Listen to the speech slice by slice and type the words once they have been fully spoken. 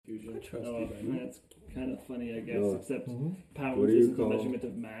trust Oh, you, buddy. that's kind of funny, I guess. No. Except What pounds do you isn't a call measurement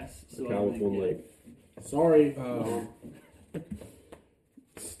of mass. So A I cow don't with really one get leg. it. Sorry.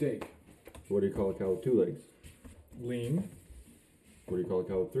 Steak. What do you call a cow with 2 legs? Lean. What do you call a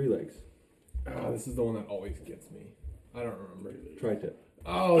cow with 3 legs? This is the one that always gets me. I don't remember. Tri-tip.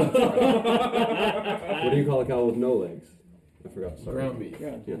 Oh, that's right. What do you call a cow with no legs? I forgot. Sorry. Ground beef.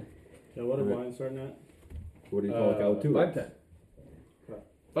 Yeah. Yeah. Yeah, what are Right. mine starting at? What do you call a cow with 2 legs? 5'10".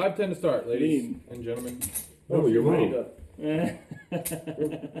 5'10" to start, ladies Lean. and gentlemen. No, your mom.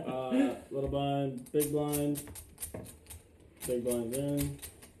 Little blind, big blind. Big blind in.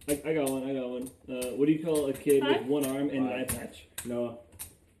 I got one. What do you call a kid with one arm and an eye patch? Noah.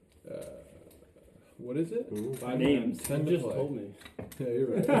 What is it? Ooh. 5 Names. You 10 to just play. told me. Yeah, you're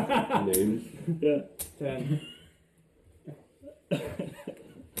right. Names. Yeah. 10. I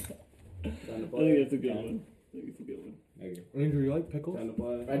think that's a good one. Andrew, you like pickles? 10 to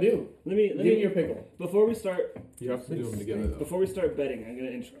play. I do. Let me Give me your pickle. before we start You have to do them together, though. before we start betting, I'm gonna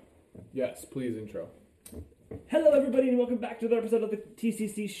intro. Yes, please intro. Hello, everybody, and welcome back to another episode of the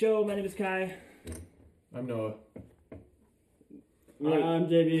TCC show. My name is Kai. I'm Noah. I'm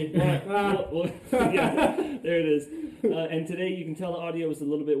JB. Yeah, there it is. And today you can tell the audio is a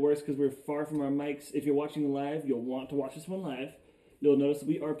little bit worse because we're far from our mics. If you're watching live, you'll want to watch this one live. You'll notice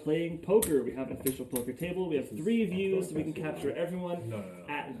we are playing poker. We have an official poker table. We have 3 views so we can capture everyone No.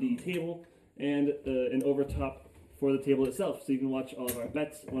 at the table, and an overtop for the table itself, so you can watch all of our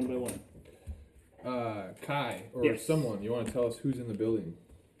bets one by one. Kai, or Yes. someone, you want to tell us who's in the building?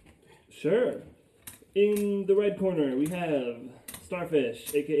 Sure. In the red corner, we have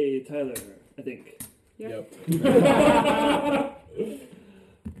Starfish, aka Tyler, I think. Yep.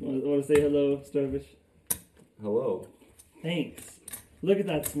 Want to say hello, Starfish? Hello. Thanks. Look at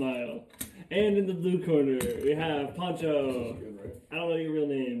that smile. And in the blue corner, we have Poncho. Good, right? I don't know your real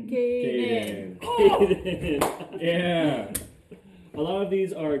name. Kaden. Kaden. Yeah. A lot of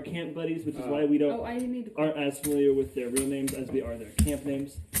these are camp buddies, which is why we don't I need to. aren't as familiar with their real names as we are their camp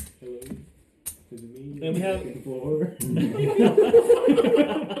names. Hello. Is it me? And we have- Looking for?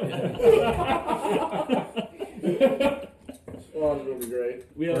 Oh, it's gonna be great.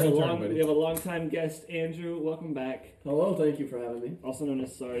 We have Our intern, buddy. we have a long-time guest, Andrew. Welcome back. Hello, thank you for having me. Also known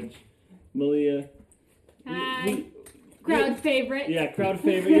as Sarge. Malia. Hi. Crowd favorite. Yeah, crowd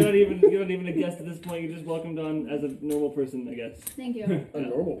favorite. You're not even a guest at this point. You're just welcomed on as a normal person, I guess. Thank you. A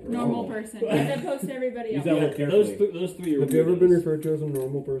normal person. Normal person. As opposed to everybody Use else. that word carefully. Those 3 are Have you ever weirdos. been referred to as a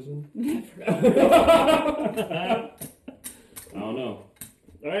normal person? I don't know.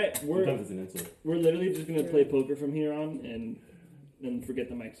 All right, Sometimes it's an insult. we're literally just gonna play poker from here on, and then forget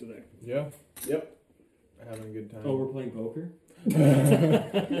the mics are there. Yeah. Yep. Having a good time. Oh, we're playing poker?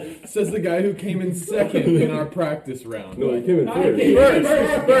 Says the guy who came in second in our practice round. No, you came in first.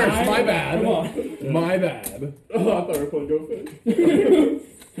 First, my bad. Come on. My bad. Oh, I thought we were playing Go Fish.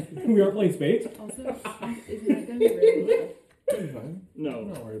 We are playing spades? Also, isn't that gonna be really loud? No,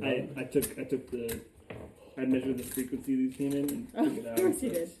 Don't worry about I took I measured the frequency these came in and Oh, took it out. of course you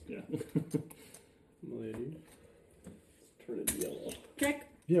did. Yeah. Lady. Turn it yellow. Check.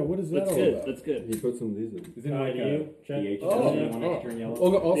 Yeah, what is that That's all good. about? That's good. He put some of these in. Is it like a Check. Oh, one oh. that turn yellow?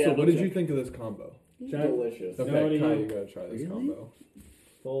 Also, Yeah, what we'll did you check. think of this combo? Check. Delicious. Okay, No, do Kai, you- you gotta try this Really? combo.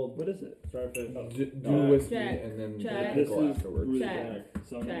 Fold. What is it? Starfish. Do No. whiskey Check. and then Check. This pickle is afterwards. really Check. bad,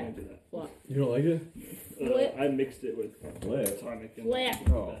 so I'm not gonna do that. Flop. You don't like it? Flip. I mixed it with Flip. tonic and Flip.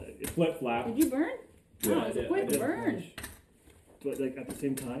 Oh. bad idea. Flip flap. Did you burn? Yeah, Oh, I it's a did. quick I did. burn. But like at the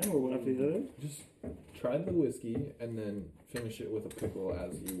same time or one after the other? Just try the whiskey and then finish it with a pickle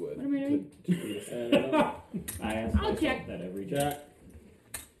as you would. What am I doing? to eat a I ask I'll myself check. that every day. Jack.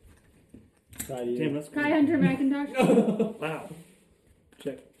 Try to Damn, that's Kai cool. Hunter McIntosh. Wow.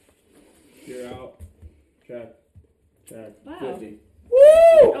 Check. You're out. Check. Check. Wow. 50.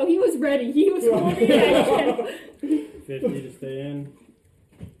 Oh, he was ready. He was full reaction. 50 to stay in.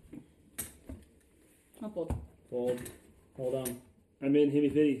 I'll fold. Fold. Hold on. I'm in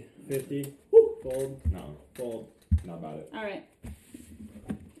Himmy Fitty. 50. Fold. No, Fold. not about it. All right.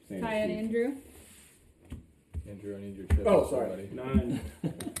 Same Kai as and Steve. Andrew. Andrew, I need your chips. Oh, sorry. buddy. 9.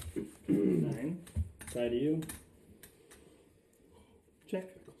 9. Try to you. Check.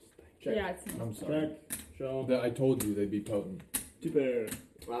 Check. Yeah, it's I'm sorry. Check. Show. I told you they'd be potent. 2 pair.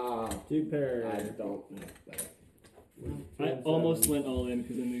 Ah, 2 pair. I don't know that. I almost went all in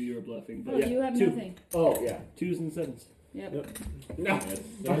because I knew you were bluffing. But Oh, yeah, you have 2. nothing. Oh, yeah. 2s and 7s. Yep. No. Yes,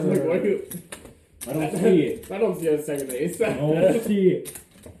 I was like, what? I don't see it. I don't see a second ace. I don't see it.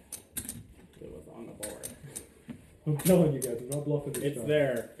 It was on the board. I'm telling you guys, I'm not bluffing this time.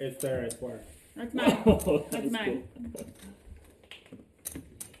 There. It's there, I swear. That's mine. Oh, That's mine. Oh,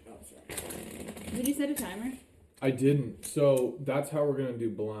 sorry. Did you set a timer? I didn't. So that's how we're gonna do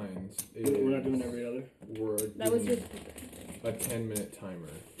blinds. We're not doing every other. We're That was doing just. a 10-minute timer.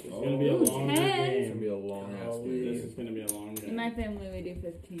 It's gonna be a Ooh, longer 10. It's gonna game. be a long ass This game. is gonna be a long game. In my family, we do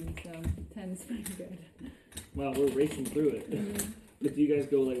 15, so 10's pretty good. Wow, we're racing through it. But do you guys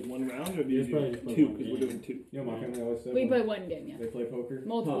go like one round or do you Just probably just do play two? one Because we're game. doing two. You know, my family always said We when play one game, yeah. they play poker.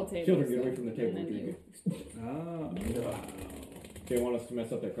 Multiple tables. Children, get away so- from the and table then drinking. Ah. If they want us to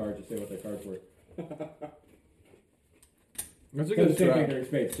mess up their cards, just say what their cards were. That's a Because good the same thing strat. they're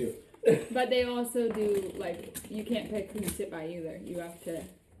spades too. But they also do, like, you can't pick who you sit by either. You have to,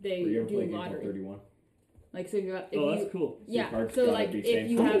 they Were you ever do play game lottery. 31? Like, so if you, Oh, that's cool. yeah, cards so gotta like, be if same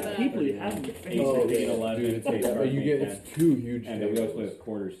you size. have How a, many people you have in your face? Oh, Dude, 11, it's take but cards, you get 10. it's two huge And then we always play tables. with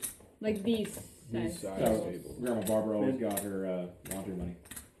quarters. like these These size size tables. tables. Grandma Barbara always got her laundry money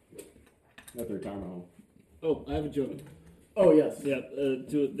at their retirement home. Oh, I have a joke. Oh yes. Yeah,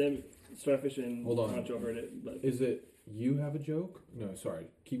 to them, Starfish and Hold on. Honcho heard it, but Is it you have a joke? No, sorry.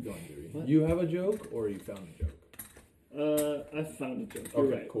 Keep going, Dewey. What? You have a joke or you found a joke? I found a joke. You're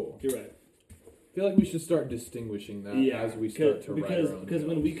Okay, right. cool. You're right. I feel like we should start distinguishing that Yeah, as we start to write our own because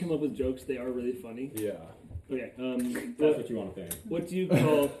when jokes. we come up with jokes, they are really funny. Yeah. Okay. That's what you want to think. What do you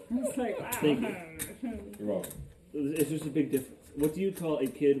call? It's like, wow. Thank you. You're welcome. It's just a big difference. What do you call a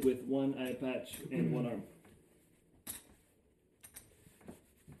kid with one eye patch and one arm?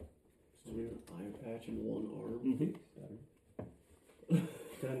 Eye patch and one arm. Mm-hmm.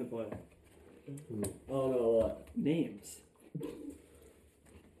 Time to play. Oh no, what? Names.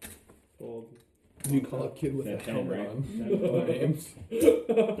 Fold. You call a kid with a That helmet right? on. Names.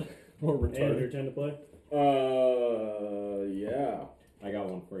 Or Andrew, retarded. time to play. Yeah. I got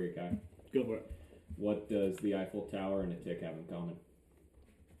one for you, Kai. Go for it. What does the Eiffel Tower and a tick have in common?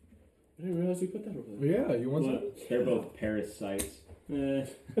 I didn't realize you put that over there. Yeah, you want some? What? They're both parasites. Uh,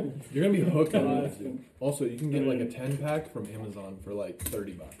 You're gonna be hooked on that's this. Also, you can get like a 10-pack from Amazon for like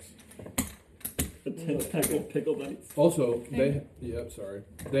 $30. a 10-pack of pickle bites. Also, they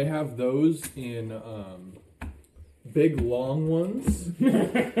have those in big long ones,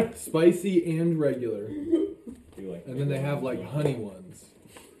 spicy and regular, Do you like? and then they have like honey ones.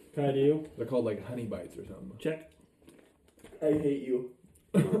 Kai, do you? They're called like honey bites or something. Check. I hate you.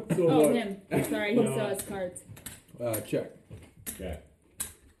 So Oh, much. him. Sorry, he No. saw his cards. Check. Yeah.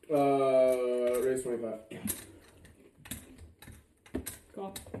 Raise 25.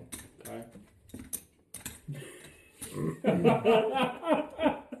 Call. Kai.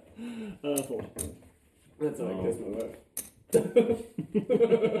 Fold. That's how I Oh. kiss my wife.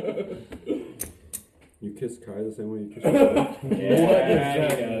 You kiss Kai the same way you kiss your wife? What Yeah,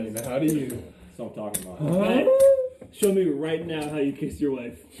 does he that mean? does. How do you? That's what I'm talking about. Right. Show me right now how you kiss your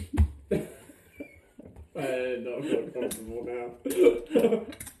wife. I don't feel comfortable now.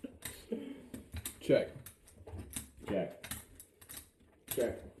 Check. Check.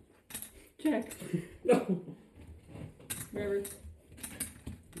 Check. Check. River.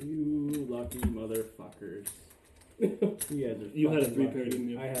 You lucky motherfuckers. You guys are You had a fucking 3 lucky. pair, didn't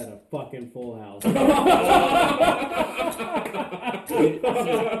you? I had a fucking full house.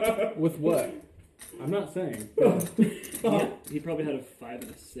 With what? I'm not saying. He probably had a 5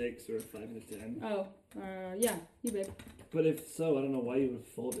 and a 6 or a 5 and a 10. Oh, yeah, you babe. But if so, I don't know why you would have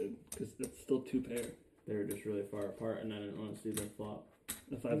folded because that's still 2 pair. They were just really far apart, and I didn't want to see them flop.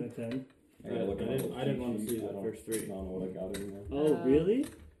 A 5 and a 10. I gotta look at my I didn't want to see cheat sheet. the first I three. don't know what I got anymore. Oh, really?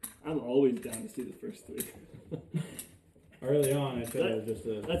 I'm always down to see the first 3. Early on, I said it was just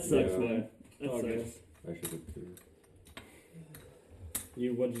a. That sucks, Yeah. man. That Oh, okay. sucks. I should have too.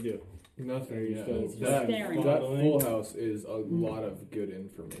 What'd you do? Are Nothing. you Yeah. still That, staring? that full house is a lot of good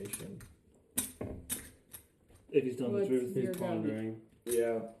information. If he's telling the What's truth. your He's pondering.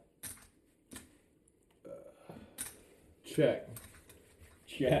 Yeah. Check.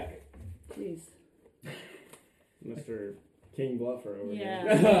 Check. Jeez. Mr. King Bluffer over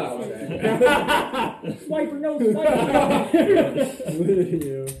Yeah. here. Swiper, no swiper! Look at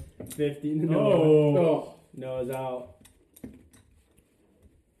you. 50. No. Oh. Noah's out.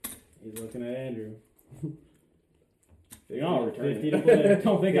 He's looking at Andrew. No, I'll return 50 it. to play.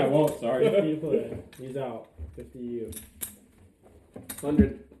 Don't think I won't. Sorry. 50 to play. He's out. 50 you.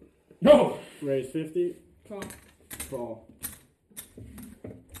 100. No. Raise 50. Call. Call.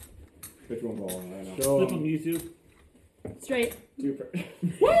 Which one going right now? Show Flip on him. YouTube. Straight. Super.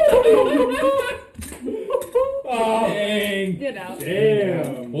 Dang. Get out.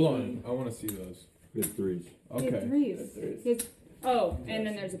 Damn. Hold on. I want to see those. Good threes. Get Okay. threes. Threes. Get- oh, and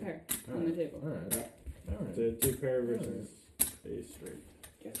then there's a pair on the table. All right. All right. So 2 pair versus a straight.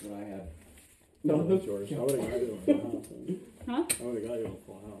 Guess what I had? No, that's yours. I would have got you a full house. Huh? I would have got you a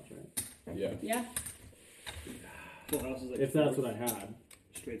full house, right? Yeah. Yeah. Full house is like If that's what I had.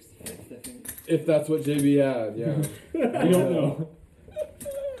 straight to the fifth, I think. If that's what JB had, yeah. You don't know.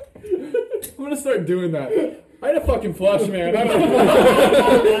 I'm gonna start doing that. I had a fucking flush, man. I don't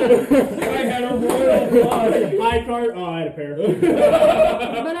I had a royal flush. High card. Oh, I had a pair.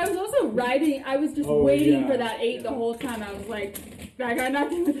 But I was also riding. I was just Oh, waiting yeah. for that 8 the whole time. I was like, I got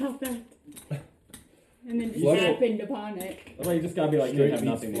nothing without that. And then just Flush. happened upon it. I thought you just gotta be like, you Straight have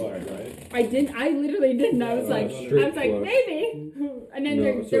beats nothing flush, there. right? I didn't. I literally didn't. I was Yeah, like, straight flush. maybe. And then No,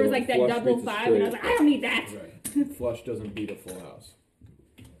 there so was like that flush double beats a 5, and I was straight. like, I don't need that. Right. Flush doesn't beat a full house.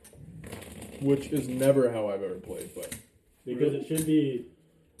 Which is never how I've ever played, but Because it should be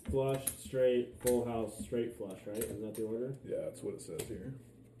flush, straight, full house, straight flush, right? Isn't that the order? yeah, that's what it says here.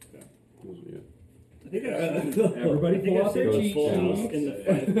 I think Everybody pull out their I've seen a cheat full sheet. house in the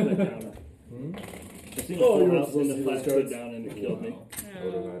 5 foot down. Hmm? I've seen a Oh, full you were house in supposed the to do 5 those foot cards? down and it killed me. I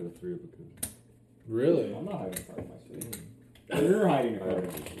would have had a 3 of a good. Really? I'm not hiding a card in my sleeve. You're hiding a card.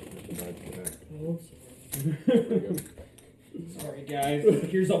 Sorry, guys.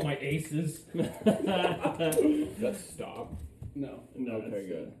 Here's all my aces. That's stop. No. No, Okay, it's,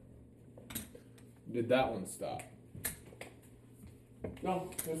 good. Did that one stop? No,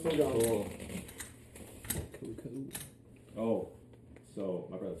 that's still going. Cool. Oh, so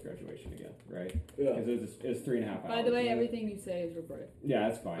my brother's graduation again, right? Yeah. Because it was 3.5 hours. By the way, everything you say is recorded. Yeah,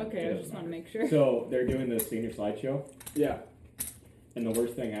 that's fine. Okay, It I just doesn't want to matter. make sure. So they're doing the senior slideshow, Yeah. and the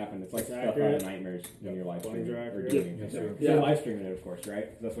worst thing happened. It's like It's stuff out accurate. of nightmares when you're live Lines streaming are or accurate. doing Yes, it. sir. They're Yeah. live streaming it, of course, right?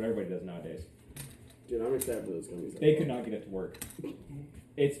 'Cause that's what everybody does nowadays. Dude, I'm excited for those gummies. They could not get it to work.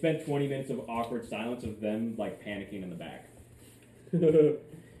 It spent 20 minutes of awkward silence of them like panicking in the back.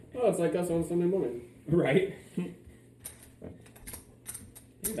 Oh, it's like us on Sunday morning. Right? Maybe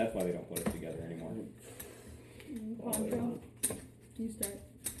that's why they don't put it together anymore. Poncho, you start.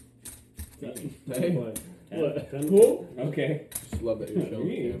 Hey, What? cool. Okay. Just love that you're showing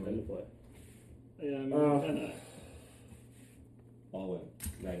the Ten camera. to play. Yeah, I mean, kinda. All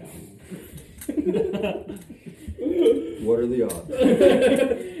in. Right now. What are the odds?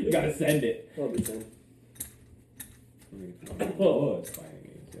 You gotta send it. I'll be 10. Oh, it's finding me.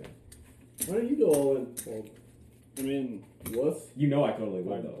 Yeah. Why don't you go all in? Well, I mean, what? You know I totally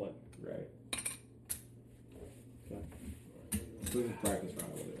Fine would to though. play. Right. Okay. So this is practice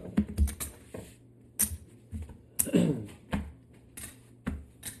round with it though.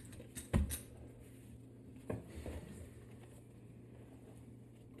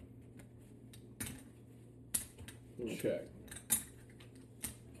 Check.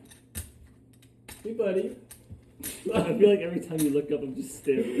 Hey, buddy. I feel like every time you look up, I'm just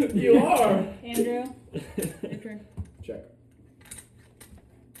staring at You are. Andrew, your turn. Check.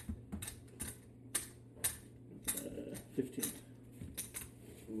 15.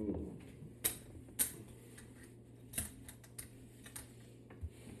 Ooh.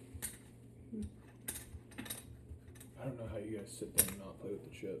 I don't know how you guys sit there and not play with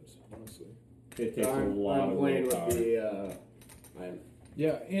the chips, honestly. It takes a lot I'm of playing with willpower. the. I'm.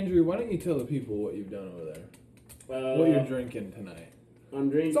 Yeah, Andrew, why don't you tell the people what you've done over there? What you're drinking tonight? I'm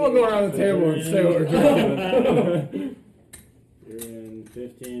drinking. Let's all go around the table and say what we're drinking. You're in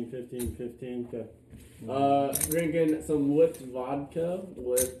 15, 15, 15. Okay. Drinking some whipped vodka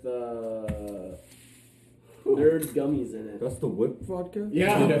with nerd gummies in it. That's the whip vodka?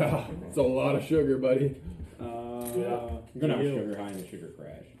 Yeah. Yeah, it's a lot of sugar, buddy. You're gonna have sugar high and the sugar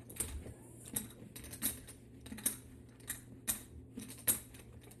crash.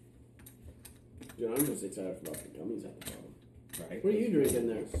 Dude, I'm just excited about the gummies at the bottom. Right? What are you drinking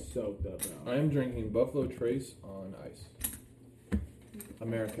there? Soaked up now. I am drinking Buffalo Trace on ice.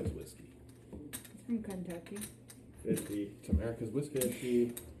 America's whiskey. It's from Kentucky. 50. It's America's whiskey.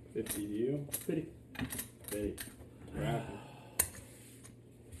 50. 50 to you. 50. 50. Rapid.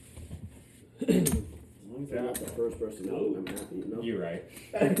 As long as I'm not the first person out, I'm happy, you know? You're right.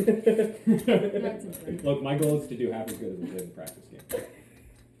 That's important. Look, my goal is to do half as good as I did in the practice game.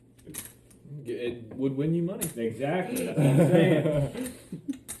 It would win you money. Exactly. That's what I'm saying.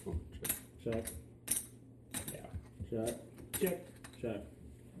 Check. Yeah. Check. Check. Check.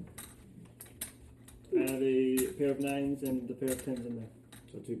 I have a pair of 9s and a pair of 10s in there.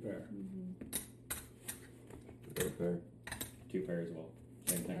 So 2 pair. Got a pair. 2 pairs as well.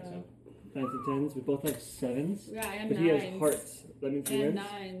 Same thing, so. 9s and 10s. We both have 7s. Yeah, I have But he has 9s. hearts. That means he And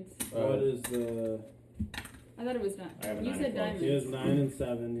wins. 9s. What is the. I thought it was not. I have a You 9 said and 12. diamonds. He has 9 and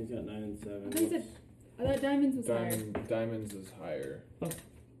 7. He's got 9 and 7. I thought you said. I thought diamonds was higher. Diamonds is higher. Oh.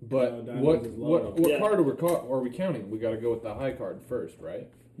 But No, diamonds what is lower. what Yeah. card are we counting? We got to go with the high card first, right?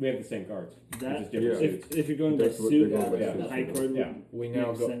 We have the same cards. That It's just different suits. if you're going by That's what suit, they're going by. the high card. Yeah. We now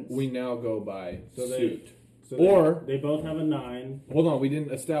Makes go. sense. We now go by So they- suit. So Or- they both have a 9. Hold on, we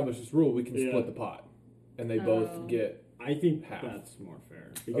didn't establish this rule. We can Yeah. split the pot, and they Oh. both get. I think Half. that's more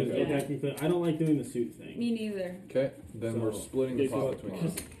fair because Okay. technically, I don't like doing the suit thing. Me neither. Okay, then we're So- splitting the Okay, so- pot between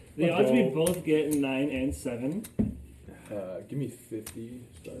us. The odds we both get 9 and 7. Give me 50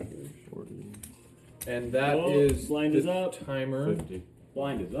 starfish. 40. And that Oh, is blind the is up. timer. 50.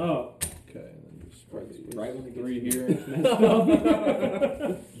 Blind is up. Okay, and then just spread these. Right when it gets 3 to here.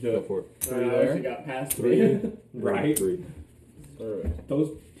 Go for it. 3 I there. got past 3. me. Right. 3. Alright.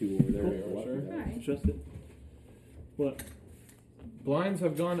 Those two over there. There we are, What? sure. Alright. Trust it. What? Blinds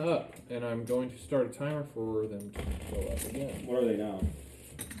have gone up, and I'm going to start a timer for them to go up again. What are they now?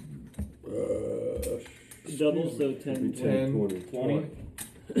 Double, Excuse so me. 10. 10, 20. 20.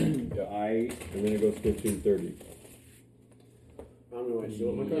 Yeah. And then it goes 15, 30. I'm going to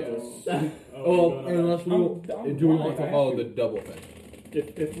show my cards. Well, Oh, unless we I'm do we want blind, to I follow have the to. double thing?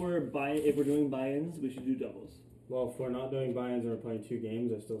 If we're doing buy-ins, we should do doubles. well, if we're not doing buy-ins and we're playing 2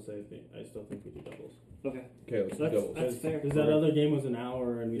 games, I still think we do doubles. Okay. Okay, let's do That's- doubles. that's fair. Because that other game was an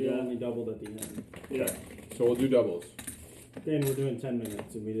hour and we Yeah. only doubled at the end. Yeah. So we'll do doubles. Then we're doing 10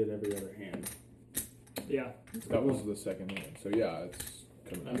 minutes and we did every other hand. Yeah. That was the second hand. So yeah, it's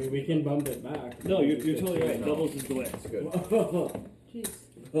coming I up. mean, we can bump it back. No, you're totally right. No. Doubles is the way. That's good. Jeez.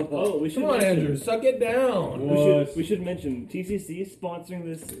 Oh, we should Come on, mention, Andrew, suck it down. We should mention TCC sponsoring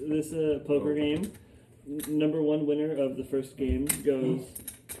this poker game. Number 1 winner of the first game gets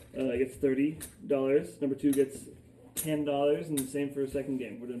 $30. Number 2 gets $10, and the same for a second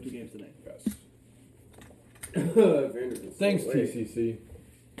game. We're doing 2 games tonight. Yes. Thanks, TCC,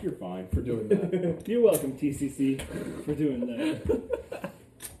 You're fine. for doing that. You're welcome, TCC, for doing that.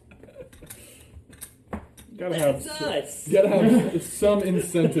 Gotta have Us. gotta have some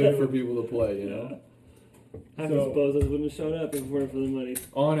incentive for people to play, you know. Half So- his bozos wouldn't have shown up if it weren't for the money.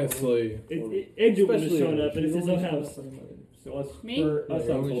 Honestly, Andrew wouldn't have Especially shown up, and it's his own house. So us, Me? for us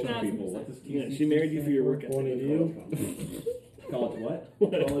Yeah, on only social shows- people, what does TCC Yeah, she married you for your work What do ethic. you Call it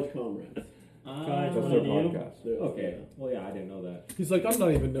what? College comrades. Guys, That's what their do you do? podcast. Okay. Well, yeah, I didn't know that. he's like, I'm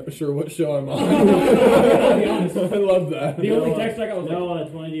not even sure what show I'm on. I'll be honest. I love that. The only text I got was like, No,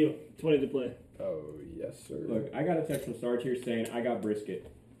 that's 20 to you. 20 to play. Oh yes, sir. look, I got a text from Sarge here saying I got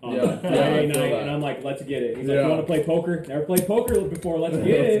brisket on Yeah, Friday yeah, I feel night, that. and I'm like, let's get it. He's like, Yeah. you want to play poker? Never played poker before. Let's get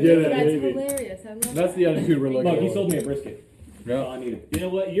Let's it. get it. That's baby. hilarious. I love That's that. the attitude we're looking Look, he for. sold me a brisket. That's all Yeah. I needed. You know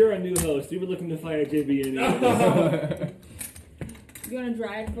what? You're a new host. You were looking to fire JB anyway. You want to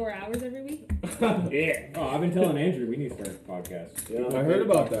drive 4 hours every week? Yeah. Oh, I've been telling Andrew we need to start a podcast. Yeah, I heard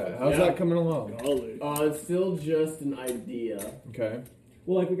about that. How's Yeah. that coming along? Golly. It's still just an idea. Okay.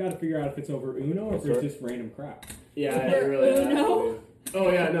 Well, like we got to figure out if it's over Uno or if Sorry? it's just random crap. Yeah, it really has Uno? to be. Oh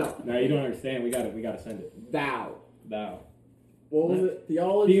yeah, no. No, you don't understand. We got to send it. Thou. Thou. What was it?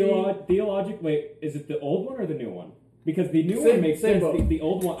 Theology. Theologic. Wait, is it the old one or the new one? Because the new Same- one makes same sense. boat. The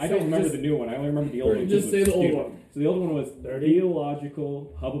old one, I So don't remember just- the new one. I only remember the old one. Just because say it the was old stupid. one. So the old one was 30?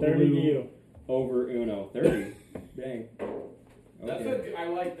 theological 30 to hubbaloo you. over Uno. 30. Dang. That's Okay. good. I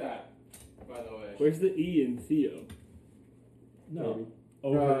like that. By the way. Where's the E in Theo? No.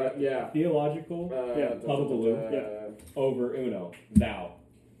 Over Yeah. theological Yeah, hubbaloo. Yeah. over Uno. Thou.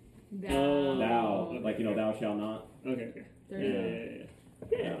 Oh. Thou. Like, thou shall not. Okay, okay. Yeah, 30.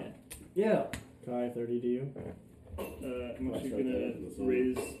 yeah, yeah. Yeah. Kai, 30 to you. I'm actually gonna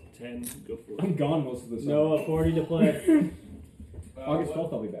raise 10. Go for it. I'm gone most of the summer. No, 40 to play. August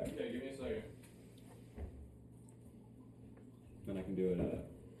 12th, I'll be back. Okay, give me a second. Then I can do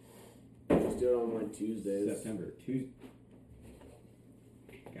it Just do it on like Tuesdays. September. Tuesday.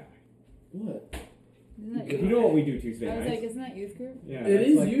 Guy. What? Isn't that You youth? know what we do Tuesday I was nights? like, isn't that youth group? Yeah, It it's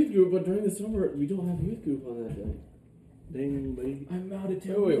is like, youth group, but during the summer we don't have youth group on that day. Ding, buddy. I'm out of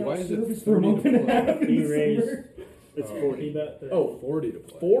town. Oh, wait, without why is it service for a 40 month to and a play? half in He the raised. summer? It's Oh. 40. He bet 30. Oh, 40 to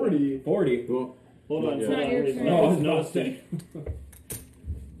play. 40. 40. Well, Hold on. It's hold not on. your It's turn. not- No, it's it's not not. stay.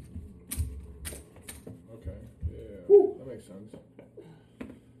 Okay. Yeah. That makes sense.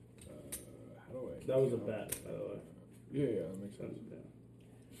 How do I? That was a bet, by the way. Yeah, that makes sense.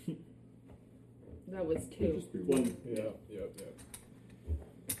 That was 2. just be One. Yeah. Yep.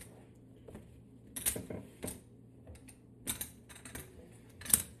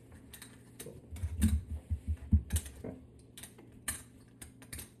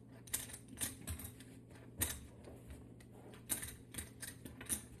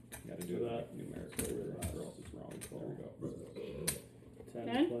 Gotta do that numerically or else it's wrong. There we go. 10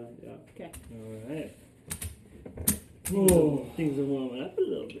 10? to play, yeah. Alright. Oh, things are warming up a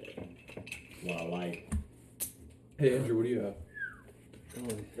little bit. Well, like, Hey, Andrew, what do you have?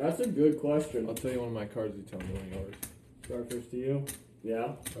 That's a good question. I'll tell you one of my cards. You tell me one of yours. Starfish to you.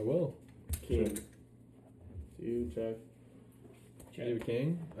 Yeah. I will. King. To you, check. You have a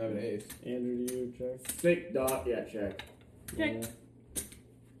king. I have an ace. Andrew to you, check. Thick dot. Yeah, check. Check.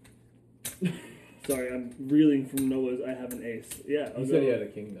 Sorry, I'm reeling from Noah's. I have an ace. Yeah, You said he had a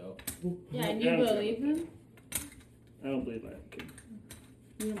king though. Yeah, and Yeah, you okay. believe him? I don't believe I have a king.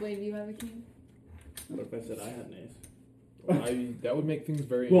 You don't believe you have a king? What if I said I had an ace? That would make things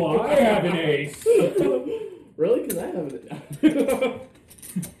very. Well, I have an ace. Really? Because I haven't.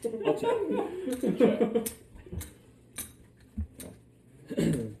 I'll check. Check.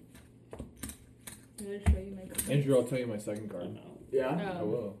 I'm gonna show you my card. Andrew, I'll tell you my second card. I'm out. Yeah. I Oh.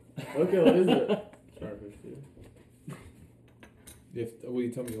 will. Okay. What is it? Starfish to you. Will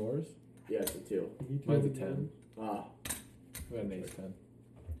you tell me yours? Yeah, it's a 2. Mine's a 10. Ah. I got an ace 10.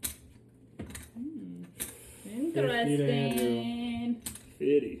 Interesting.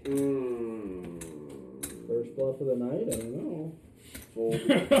 50. First bluff of the night? I don't know. Fold.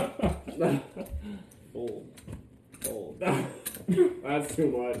 Fold. Fold. That's too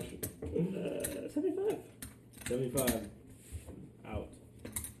much. 75. 75. Out.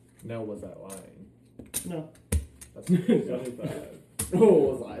 Now was I lying? No. That's 75. Oh,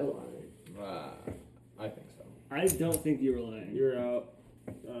 was I lying? I think so. I don't think you were lying. You're out.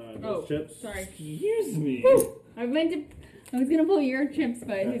 Oh, Chips. sorry. Excuse me. I was gonna pull your chips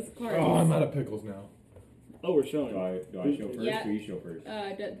by his card. Oh, I'm out of pickles now. Oh, we're showing. Do I show first Yeah. or you show first?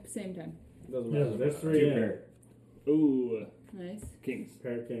 At the same time. Doesn't Yeah, matter. there's Two 3 in. pair. Ooh, Nice. kings.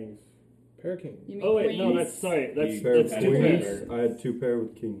 Pair of kings. Pair king. You mean Oh wait, no, queens? that's sorry. That's You Pair that's of had two a queens. pairs. pair. I had 2 pair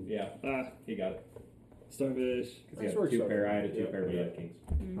with kings. Yeah, Ah, he got it. starfish. Because he had a 2 pair, I had a 2 pair, but he had kings.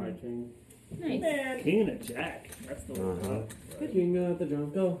 High king. Nice. King and a jack. That's the one. Uh-huh. King at the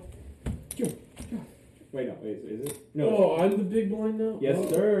jump. Go. Wait, no, is it? No. Oh, I'm the big blind now? Yes,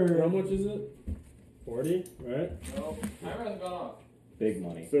 Oh. sir. How much is it? 40, right? No, timer hasn't gone off. Big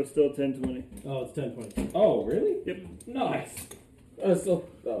money. So still 10-20. Oh, it's 10-20. Oh, really? Yep. Nice. Still.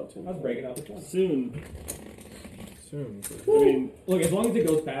 Oh, 10. I was breaking out the fun. Soon. Soon. I mean, Look, as long as it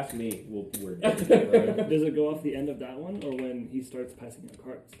goes past me, we're good. Right. does it go off the end of that one, or when he starts passing out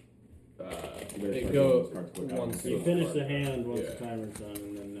cards? It go once. once. You finish the hand once Yeah. the timer's done,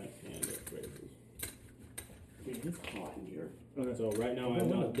 and then next hand it raises. It's hot in here. Okay. So right now I'm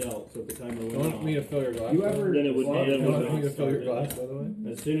not dealt, so if the timer went You want off, me to fill your glass? You by the ever- way? Then it would. Well, Then it You would want me not to fill your start. glass, by the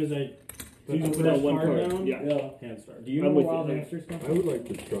way? as soon as I So you put put the that first one card card, down, yeah. hand starts. Do you I'm know with wild you. hamster stuff? I would like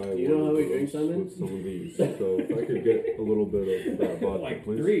to try You know one how of we drink those something? with some of these. So if I could get a little bit of that vodka, Like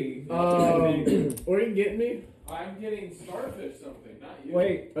please. 3. What are you getting me? I'm getting starfish something, not you.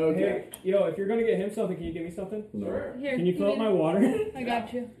 Wait, Okay. hey, yo, if you're gonna get him something, can you give me something? No. Here. Can you fill up my water? I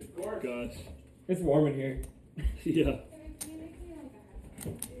got you. Of course. Gosh. It's warm in here. Yeah.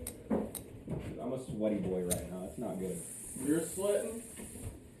 I'm a sweaty boy right now. It's not good. You're sweating?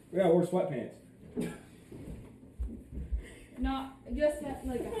 Yeah, we're sweatpants. Not just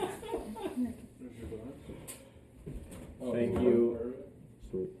like a hat. Thank you.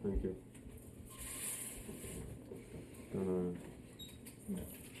 Sweet, thank you. Gonna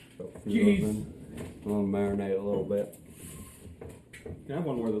put a few Jeez. of them in. I'm gonna marinate a little bit. Can I have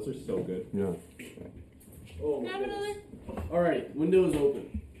one more? Those are so good. Yeah. Oh, my Have goodness. another? Alright, window is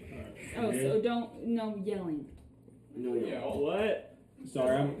open. Oh, so no yelling. No, yeah. What?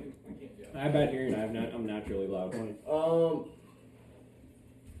 Sorry, I have bad hearing. I'm naturally loud.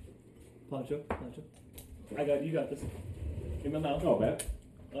 Poncho. I got you. Got this. In my mouth. Oh, bet.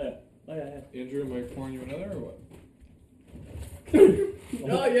 Oh yeah. Andrew, am I pouring you another or what?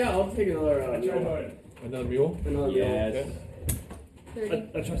 Oh, yeah, I'll take another mule. Another mule? Another mule. Yes. 30.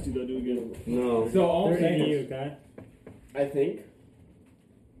 I trust you though. Do it again. No. So all I'm 30 to saying you, is, okay? I think.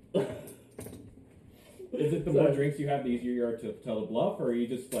 is it the more drinks you have, the easier you are to tell the bluff, or are you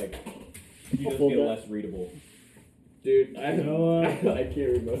just like you just Full get bet. less readable? Dude, I can't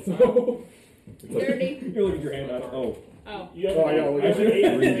read myself. 30. You look at your hand. Oh, Oh. You got Oh, I got I it. said 8.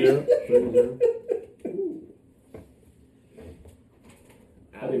 3-0.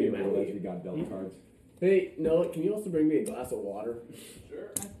 I didn't even realize we got dealt cards. Hey, Noah, can you also bring me a glass of water?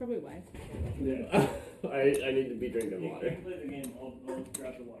 That's probably wise. Yeah. I need to be drinking You water. can play the game. I'll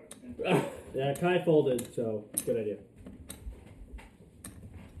grab the water. Yeah, Kai folded, so good idea.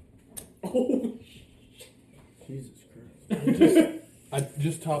 Oh, Jesus Christ. I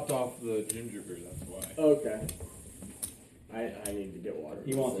just topped off the ginger beer, that's why. okay. I need to get water.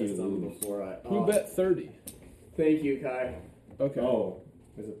 He wants you to System lose. before I. Who bet 30? Thank you, Kai. Okay. Oh,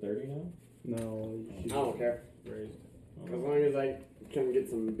 is it 30 now? No, I don't care. raised. As long as I can get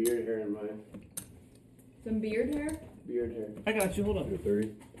some beard hair in my Some beard hair? beard hair. I got you. Hold on. You're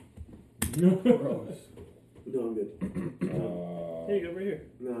 30. Gross. No, I'm good. Here you go, right here.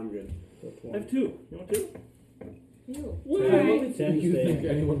 No, I'm good. I have 2. You want 2? Ew. Ten, Do you stay think in.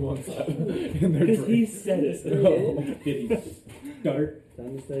 anyone wants that in their Because he drink? said it. No. Did he start?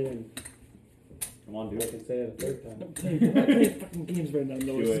 Time to stay in. Come on, do I it. can say it a third time. I'm playing fucking games right now. No,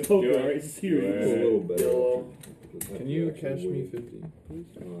 Do it's it, poker, do it. alright? It's A serious. little better. Yellow. Can you cash me 50, please?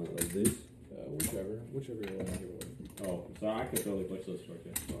 Like this? Whichever you want to give away. Oh, so I could totally push those towards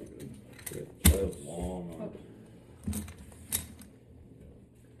you. Yeah, That try was it. long arm.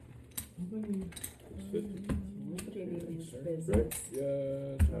 It's 50. Business.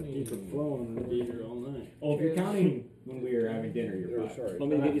 Yeah, Keep it flowing. We'll be here all night. Oh, if you're counting when we were having dinner, you're fine. Sorry.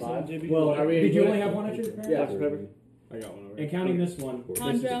 Want me to get you some, JB? Well, are we? Did you only have one at your parents? Yeah. Dr. Pepper? I got one over And counting this one, this is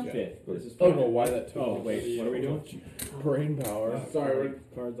Conjo? the 5th. This is I don't five. know why that took Oh, me wait, what are we doing? brain power. Sorry, we're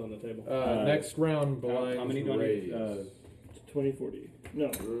Cards on the table. Next round, blinds how many do I need? raised. 2040. No,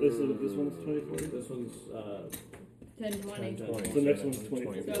 this one's 2040. This one's 10, 20. 20. The next one's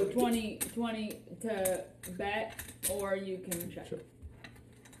 20. So 20 to bet, or you can check. Check.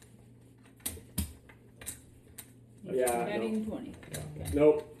 Yeah, Betting 20.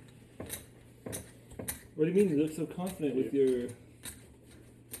 Nope. What do you mean you look so confident with your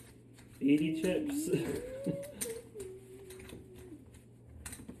 80 chips?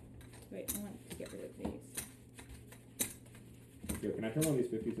 Wait, I want to get rid of these. Yo, can I turn all these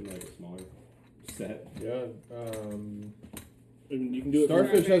 50s into like a smaller set? Yeah. And you can do it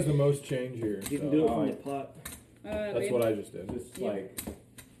Starfish from, has the most change here. you can so do it from the pot. That's what I just did. Just Yeah. like,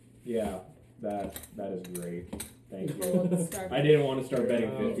 yeah, that is great. Thank Well, you. it's Starfish. I didn't want to start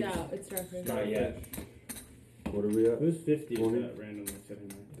betting He's He's 50s. out. It's Starfish. Not yet. What are we at? Who's 50 20? that randomly sitting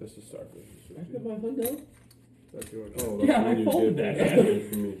there? This is Starfish. I put my $100. That's yours. Oh, that's Yeah, the I one you folded gave that, me.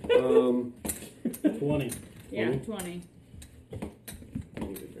 man. For me. 20. Yeah, 20? 20. I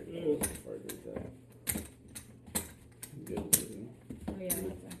need to drink a little before I drink that. Good. Oh, yeah,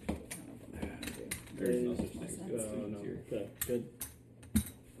 that's actually kind of what I want to do. There's no such thing as Makes good sense. students No. here. Okay, good.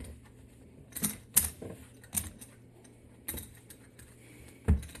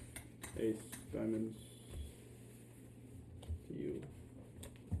 Ace, diamonds. To you.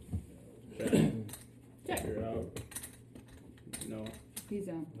 Check. Check. You're out. No. He's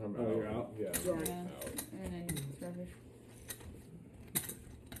out. I'm Oh, you're out? Yeah. Yeah. I'm out. And then Starfish.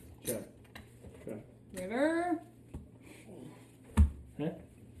 Check. River.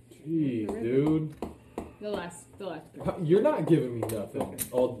 Jeez, dude. The last pair. You're not giving me nothing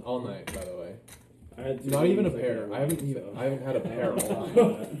all night, by the way. I had Not even a things pair. could I haven't have even. won, I haven't had a pair so. all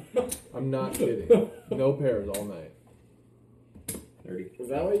night. I'm not kidding. No pairs all night. 30. Is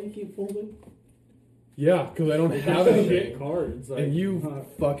that why you keep folding? Yeah, because I don't have Shit anything. cards. Like, And you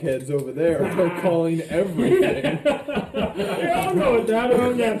fuckheads over there are calling everything. I don't know what that. I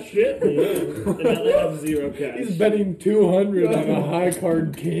don't have shit. And now they have 0 cash. He's betting 200 on a high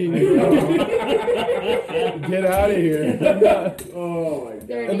card king. Get out of here. I'm not- Oh my god.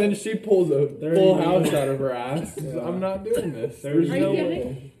 Thirty. And then she pulls a 30 full minutes. house out of her ass. I'm not doing this. There's Are you no kidding?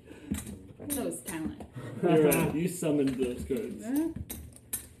 way. That was talent. You're right. You summoned those cards. Huh?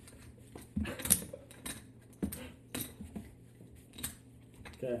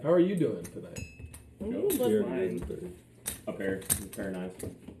 Okay. How are you doing tonight? Ooh, Here, fine. 30. A pair of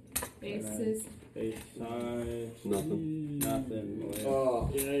 9s. Aces. Ace high. Nothing. Nothing. boy. Oh,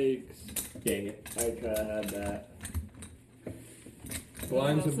 Yikes. Dang it. I could have had that.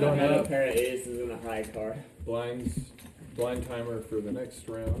 Blinds have Also gone I had a up. pair of aces and a high card. Blind timer for the next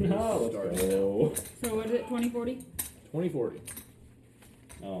round. No, is let's starting. go. So what is it? 2040? 2040.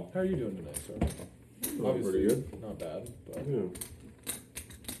 Oh. How are you doing tonight, sir? Oh, pretty good. Not bad, but Yeah.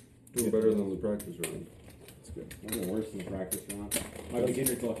 Doing better than the practice round. it's good. Wasn't worse than the practice round. My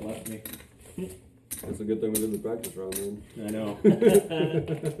beginner's luck left me. That's a good thing we did the practice round then. I know.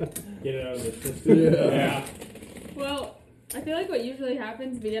 Get it out of the system. Yeah. Well, I feel like what usually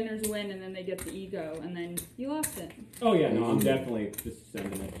happens, beginners win and then they get the ego and then you lost it. Oh yeah, no, I'm definitely just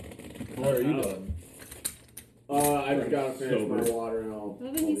sending it. How are you doing? I just gotta finish Sober. my water and I'll. I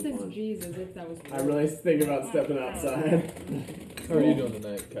love that he I'll be says fine. Jesus if that was I'm really thinking about stepping outside. How are you doing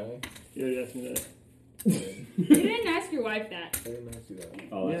tonight, Kai? You already asked me that. You didn't ask your wife that. I didn't ask you that.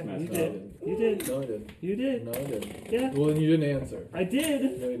 Oh, that's Yeah, messed you up. did. You did. No, I didn't. You did. No, I didn't. Yeah. Well, then you didn't answer. I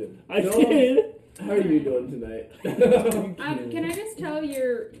did. No, you didn't. I No. did. How are you doing tonight? Can I just tell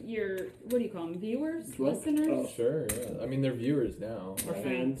your what do you call them? Viewers, What? listeners. Oh. Sure, yeah. I mean, they're viewers now. Our right?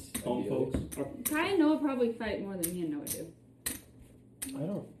 fans. Home folks. Kai and Noah probably fight more than me and Noah do. I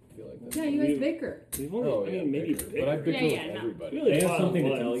don't feel like that. Yeah, you guys We- bicker. We've only, Oh, I yeah, mean, maybe bicker. But I bigger. bicker Yeah, with no. everybody. Really They have fought something to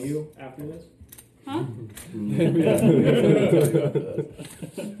once. tell you after this? Huh?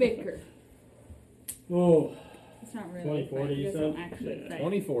 Bicker. Oh, It's not really. 20-40 you It said? doesn't actually say.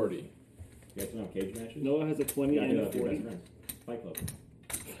 20-40. You guys know cage matches? Noah has a 20 Yeah, and a with your 40. best friends. Fight Club.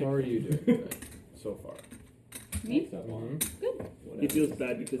 How are you doing tonight so far? Me? Stuff on. Mm-hmm. He feels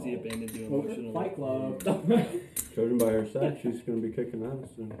bad because he abandoned you Poker, emotionally. Fight Club. Judging by her sex, she's gonna be kicking ass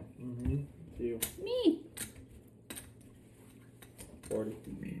soon. Mm-hmm. you. Me. 40.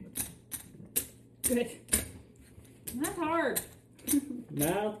 Good. Not hard.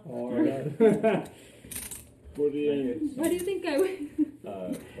 Math? Or 40 and Why do you think I would?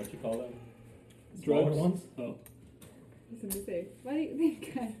 what you call them? drugs. ones? Oh. Listen to say. Why do you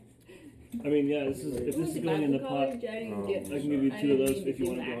think I mean, yeah, this is, if this is going in the pot, I can give you 2 of those if you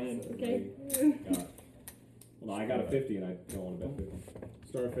want to go in. Okay. Well, no, I got a 50 and I don't want to bet 50.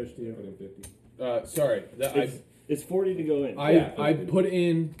 Starfish to I you. put in 50. Sorry. It's 40 to go in. I put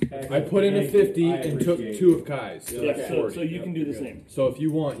in a 50 and took 2 of Kai's. So Yeah, that's so 40. you can do the same. So if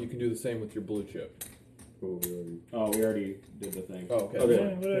you want, you can do the same with your blue chip. Oh, we already did the thing. Oh, okay. Okay.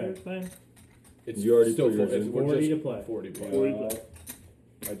 Yeah, whatever, it's fine. It's You already still put yours it's in. 40 to just play. 40 play. 40 play.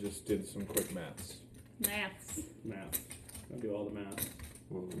 I just did some quick maths. Maths. Math. I'll do all the math.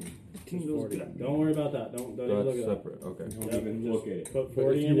 Team It's goes 40. back. Don't worry about that. Don't even look That's at that. separate. Okay. Don't Yep, even just look at it. Put But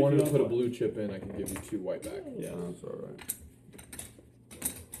 40 if in you wanted to don't put a play. blue chip in, I can give you 2 white back. Yeah. That's alright.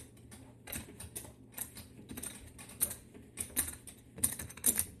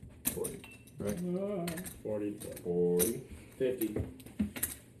 40. Right? 40. 40. 50.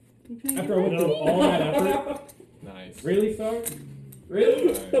 You trying to After I went through all that effort. Nice. Really, Star?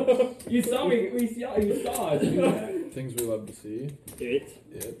 Really? Nice. You saw me. You saw us do that. Things we love to see.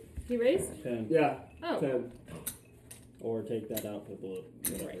 It. He raised? 10. Yeah, Oh. 10. Or take that out for blue.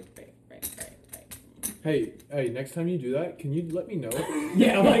 Right. Hey, next time you do that, can you let me know?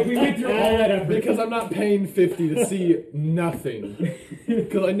 Yeah, like we went through all that effort. Because I'm not paying 50 to see nothing.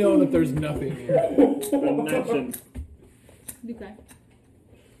 Because I know that there's nothing here. Imagine. Okay.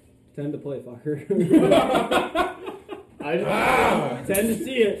 10 to play, fucker. I just 10 to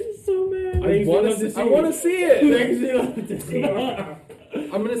see it. So mad. I want to see it. to see it.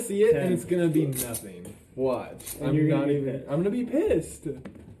 I'm gonna see it, 10. and it's gonna be nothing. Watch. And I'm you're not gonna be even. pissed. I'm gonna be pissed.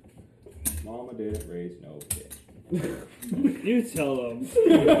 Mama didn't raise no bitch. You tell them.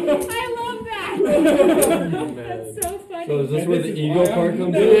 I love that. Man. That's so funny. So is this And where this the is ego why part I'm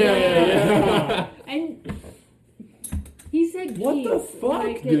comes doing in? it. And he said What the keys, fuck,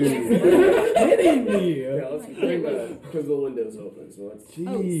 like, dude? yes. You're kidding me. Yeah, let's bring because the window's open, so let's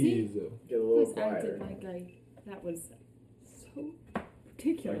Oh, see? Jeez. get a little Just acted quieter. like that was so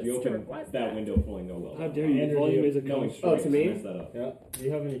ridiculous. Like you Stuart. opened What's that window pulling no well. How dare you? Andrew, Volume you- is a Going coach. Oh, straight, to me? mess that up. Yeah. Do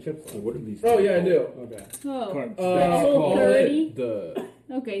you have any chips So left? what are these? Oh, yeah, I do. Okay. Oh, Cards. That's Oh, called 30? the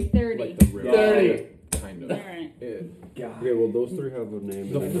okay, 30. like the river. 30. Kind All of. right. Okay, well those 3 have a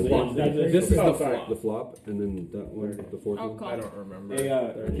name. The and then flop. That's it. This is Oh, the sorry. flop. The flop, and then that one, the 4th I'll one. call. I don't remember. Hey,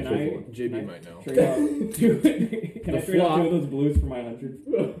 can I? JB might know. Trade out can I The trade out flop. 2 of those blues for my 100?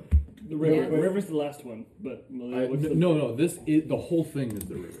 The river. Yeah. The river's the last one, but what's the No. This is the whole thing is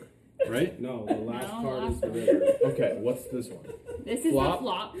the river, right? No, the last No, card last is the one. river. Okay. What's this one? This is Flop. the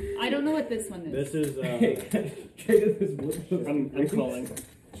flop. I don't know what this one is. This is, Traded this blue. I'm calling.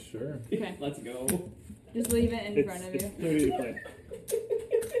 Sure. Okay. Let's go. Just leave it in It's front of 30 you. to play.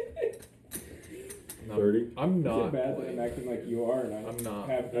 30. I'm Is not. it bad that I'm acting like you are and I'm not.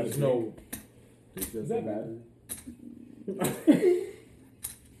 have There's a no. Is that bad?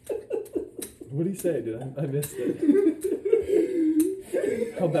 What did he say? I missed it.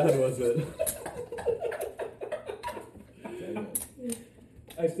 How bad was it? Dang it.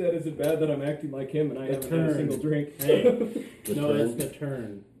 I said, is it bad that I'm acting like him and I haven't had a turn. single drink? hey, The no, turn. it's the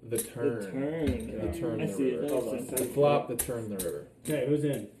turn. The turn. The turn. The turn. I the see it. river. That Hold makes on. sense. The flop. The turn. The river. Okay, who's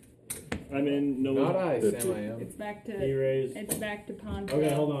in? I'm in. No. Not I, That's Sam. it. I am. It's back He to. raised. It's back to Poncho.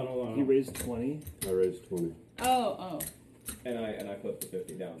 Okay, hold on. He raised 20, I raised 20. Oh. And I put the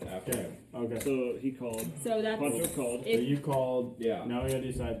 50 down after Okay, him. okay. so he called. So that's. Poncho called. So It, you called. Yeah. Now we gotta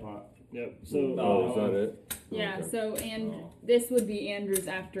do side pot. Yep. So Oh, is that it? yeah. Okay. So and Oh. this would be Andrew's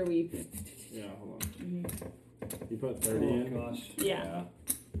after we. Yeah, hold on. Mhm. You put 30 oh in. gosh. Yeah.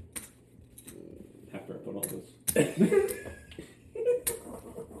 After I put all this.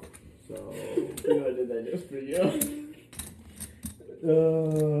 So. You know I did that just for you.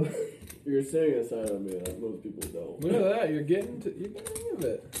 You're sitting aside on me that most people don't. Look at that. You're getting of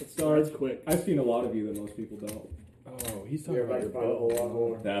it. It starts quick. I've seen a lot of you that most people don't. Oh, he's talking You're about about your to find a whole lot butthole.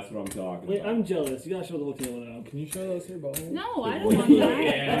 more. That's what I'm talking Wait, about. I'm jealous. You gotta show the whole table now. Can you show us your butthole? No, I don't want that.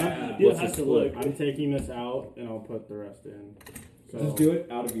 Yeah. You What's don't have the to look. I'm taking this out and I'll put the rest in. So just do it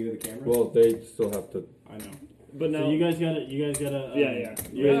out of view of the camera. Well, they still have to. I know. But now So you guys gotta.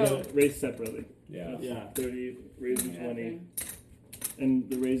 raise separately. Yeah. Yeah. 30, raising 20. And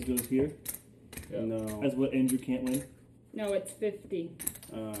the raise goes here. Yeah. No. As what Andrew can't win. No, it's 50.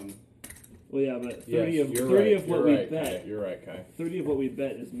 Well, yeah, but 30 Yes, of you're 30 right, of what you're we right, bet. Kai. You're right, Kai. 30 of what we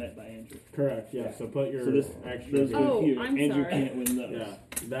bet is met by Andrew. Correct. Yeah. So put your So this extra. those go Oh, here. I'm Andrew sorry. can't win those. Yeah.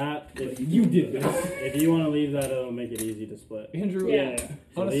 That if You did this. if you want to leave that, it'll make it easy to split. Andrew, Yeah.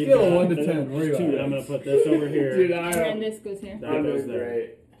 on a Leave scale of that. 1 to 10, where are you Two. And at? I'm gonna put this over here. Dude, And then this goes here. That I'm goes doing there.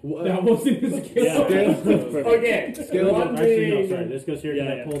 great. That wasn't the scale. Yeah. Scale- Okay. Scale One of Actually, no. being- Sorry. This goes here. 'Cause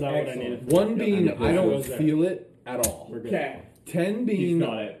Yeah, I pulled out what I excellent. needed. 1 being, Yeah. I don't Goes there. feel it at all. We're good. Okay. 10 He's being,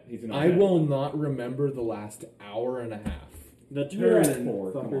 not it. He's an I will not remember the last hour and a half. The You're turn. at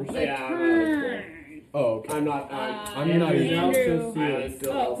 4. Come on. The Yeah, I'm turn. Oh, okay. I'm not. I'm not Andrew even. now says Andrew. see it.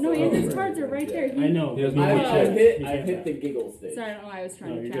 Oh, no, Andrew's cards are right there. I know. He has but no you idea. can't I check. hit. You I can't hit check. the giggle stage. Sorry, I don't know why I was trying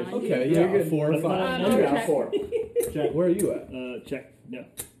No, to you're challenge good. you. Okay, You're yeah, good. 4 or That's 5. fine. Okay, check. I'm 4. Check. Where are you at? Check. No.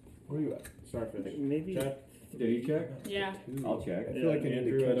 Where are you at? Starfish. Maybe. Check. Did he check? Yeah. I'll check. I feel like I need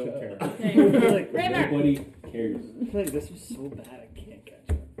Andrew, to I catch don't up. care. Okay. I feel like, Right there. Nobody cares. I feel like this was so bad I can't catch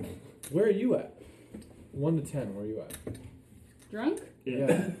up. Where are you at? 1 to 10, where are you at? Drunk?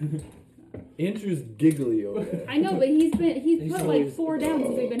 Yeah. Andrew's giggly over there. I know, but he's He's put always- like 4 down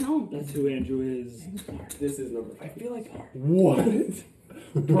since we've been home. That's who Andrew is. This is number I 5. feel like. What?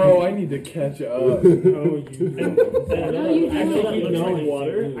 Bro, I need to catch up. Oh, you. No, you Actually, don't. it looks knowing like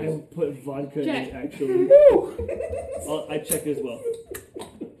water. you lose. I put vodka in Check. it, actually. I check as well.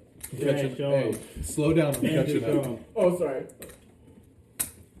 Catching. show Hey, him. slow down. I'm Andrew, catching show up. him. Oh, sorry.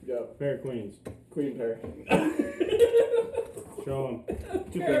 Go. Pair of queens. Queen pair. Show him.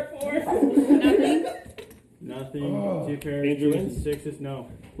 2 pair. Nothing. Nothing. Oh. 2 pairs. Andrew 2s wins? and 6s. No.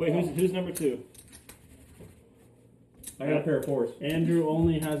 Wait, who's number 2? I got a pair of 4s. Andrew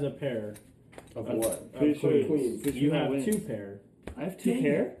only has a pair. Of what? Pretty sure queens. queens. pretty You sure I have win. 2 pair. I have 2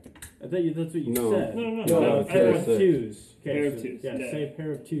 pair? I thought that's what you No. said. No. No, I pair have of Pair of 2s. Okay, Pair of so- 2s, Yeah, yeah. say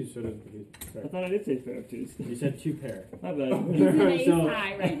pair of 2s. So does I sorry. thought I did say pair of 2s. You said 2 pair. My bad. He's an ace So-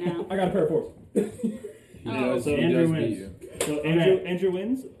 high right now. I got a pair of 4s. He Oh. does, So he Andrew does wins. beat you. So Okay. Andrew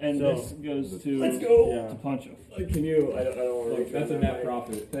wins, and So- this goes to Let's go. Yeah. to Poncho. Can you? I don't want to. Look, that's a net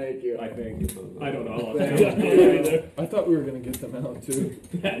profit. Thank you. I think. I don't know. Thank I thought we were gonna get them out too.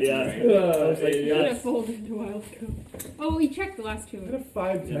 Yeah. I was like, Should yes. have folded a while ago. Oh, we checked the last I had 2. a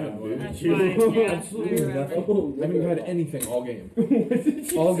 5-10, Yeah, dude. That's You- fine. Yeah, absolutely I remember. I haven't had anything all game.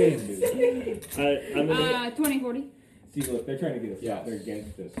 All game, dude. I'm gonna 20, 40. See, look, they're trying to get us. Yes. They're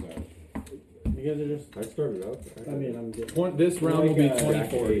against us. So. You guys are just. I started out. I mean, I'm getting. This round will be Like,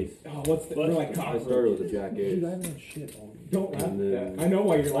 20-40. Oh, what's the? What? They're like I cockroaches. started with a jack Dude, I eight. haven't had shit all game. Don't laugh And at then- that. I know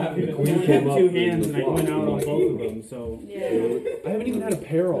why you're laughing. The at queen that. I came had up 2 in hands the and I went flop. out on both of them. So Yeah. I haven't even had a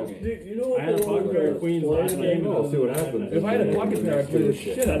pair all game. Dude, you know I had a pocket pair of queens last game. I'll see what happens. If I had a pocket pair, I'd play the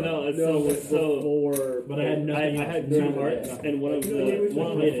shit I out of know it's No, so. before. But I had nothing. I else had to 2 do. hearts, Nothing. and one of Yeah, we the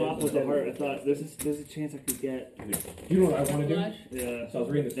played flop was it. a heart. I thought there's a chance I could get. You know what I want to do? Flush. Yeah. So I was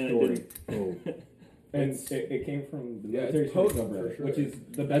reading the And I story, didn't. Oh, and it came from the Yeah, military it's service potent umbrella, for sure. which is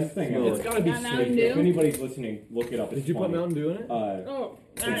the best thing No, ever. It's gotta be Got Mountain sweet. Dew? If anybody's listening, look it up. It's Did you put funny. Mountain Dew in it? Oh,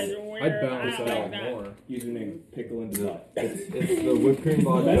 that is weird. I'd balance I don't that like out that. more. Username pickle in the butt. it's the whipped cream Best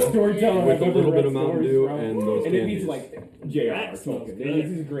vodka storyteller with I've a ever little read bit of Mountain stories Dew from. and those And it candies. means like J.R. That smells Tolkien. good.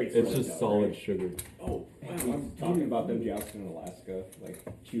 This is a great It's just storyteller, solid right? sugar. Oh, I'm talking about them jousting in Alaska, like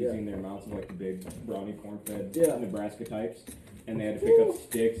choosing their mounts of like the big brawny corn-fed Yeah. Nebraska types, and they had to pick up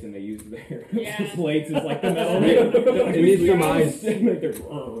sticks and they used their Yeah. plates as like the metal. It needs some ice. Like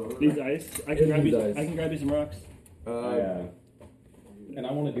they're- These ice. I can grab These you. ice. I can grab you some rocks. Yeah. And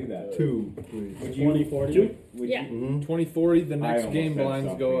I want to do that. 2, please. Would you? 20-40? Would Yeah. you? Mm-hmm. 20-40, the I next almost game said blinds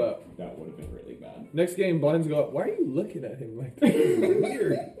go something up. That would have been really bad. Next game blinds go up. Why are you looking at him like that?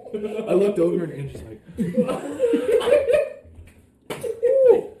 Weird. I looked over and Andrew's like,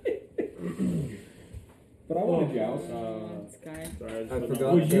 But I want to joust. This guy. Sorry, I just I put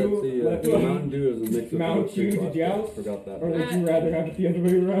forgot Would that you let the me Mountain Dew is a mix of mount whipped cream you to vodka. joust? Forgot that. Or would you rather have it the other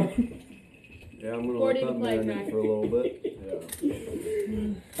way around? Yeah, I'm gonna 40 let to that play, marinate Craig. for a little bit.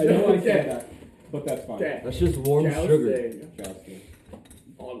 I know I Okay. said that, but that's fine. Okay. That's just warm sugar. Jousting. Jousting.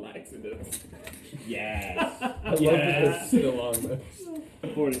 On accident. Yes. I love that it's still on this.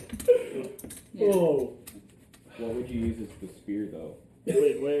 40. Yeah. Oh. What would you use as the spear, though?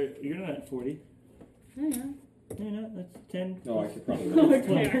 Wait, where? You're not at 40. Oh, yeah. No, you're not. That's 10. No, I should probably.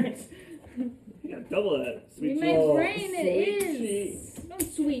 Okay. You got double that. Sweet In my cheeks. brain it sweet is.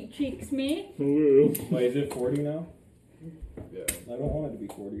 Don't sweet cheeks me. Woo. Wait, is it 40 now? Yeah. I don't want it to be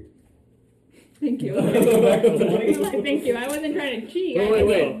 40. Thank you. Go back to 20. Thank you. I wasn't trying to cheat. Wait, I wait, did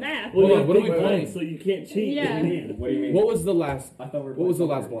wait. math. Well, Hold on, you what are have we big blinds, playing? So you can't cheat. Yeah. What do you mean? What was the last? I thought we were What was the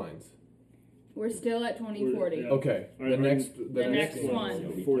playing last poker. blinds? We're still at 2040. Yeah. Okay. All The right, next. the next game. one. So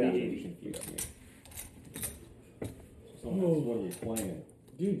we 40, can't 80. confuse me. So what are we playing?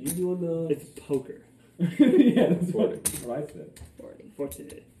 Dude, you doing the? It's poker. Yeah, that's what I said. 40.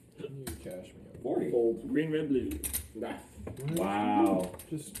 40. You cash me. 40. Fold. Green, red, blue. Nah. Wow.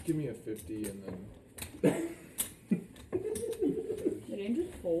 Just give me a 50 and then. Did Andrew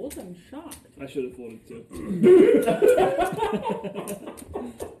fold? I'm shocked. I should have folded too.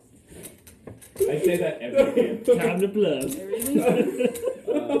 I say that every game. Time to plug. Really?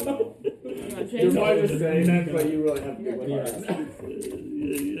 No. You want to You're change probably it? just saying that, but you really have to What do do you it. have?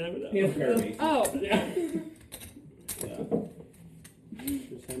 You never know. He has pair me. Oh. Yeah.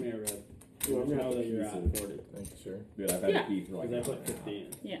 Just hand me a red. Well, I'm Know gonna that you're at have to 40. Thank you, sir. Dude, I've had Yeah. to keep for like Because I an put hour and a 50 in.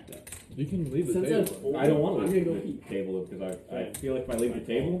 Yeah. You can leave the Since table. I've- half. I don't want I'm to gonna go leave eat. the table because I feel like if I leave the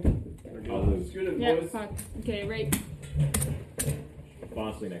table, I'll lose. Yeah, fuck. Okay, right.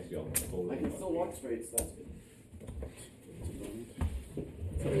 Honestly, next to you, I'll totally I can still walk straight, so that's good.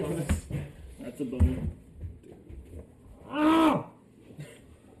 That's a bummer. Ah!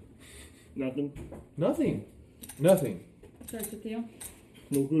 Nothing. Nothing. Nothing. Starts with you.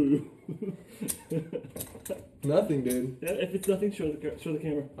 No clue. Nothing, dude. Yeah, if it's nothing, show the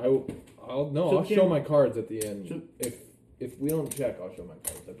camera. I'll Show show the my cards at the end. Show- If we don't check, I'll show my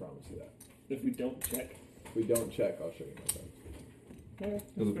cards. I promise you that. If we don't check. If we don't check, I'll show you my cards.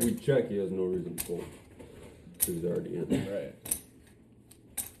 Because if we check, he has no reason to fold. Because he's already in. Right.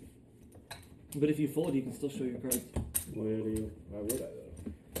 But if you fold, you can still show your cards. Why would I though?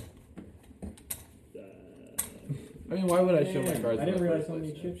 I mean, why would I show my Man, cards? I in didn't the realize first how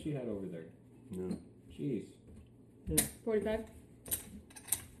many place? chips you had over there. No. Jeez. 45.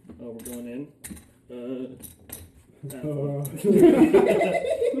 Oh, we're going in. Oh,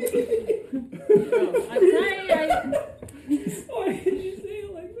 I'm sorry. Why did you say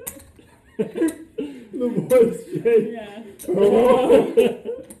it like that? The voice change. Yeah.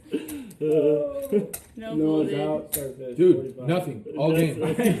 No, No, it's folded. out. Starfish. Dude, 45. nothing. All game.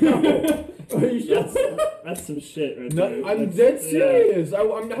 Are you sure? That's some shit right No, there. I'm That's- dead yeah. serious. I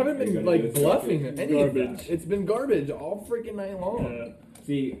haven't You're been gonna like do this bluffing garbage. any of Garbage. that. It's been garbage all freaking night long. Yeah.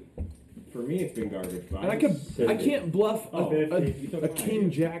 See, for me, it's been garbage. But And I can't bluff Oh, a 50. You took a mine.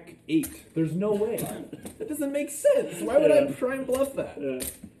 King Jack 8. There's no way. That doesn't make sense. Why would I Yeah. try and bluff that? Yeah.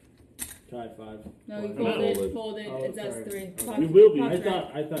 Try 5. No, you I'm folded. folded. Folded. Oh, It's us sorry. 3. Okay. Pop- You will be. pop's I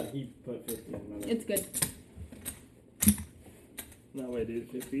right. thought he put 50 in. My bad. It's good. No way, dude.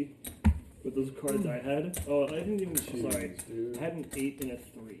 50. With those cards I had. Oh, I didn't even. Sorry. Dude. I had an 8 and a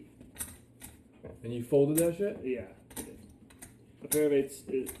 3. And you folded that shit? Yeah. I did. A pair of 8s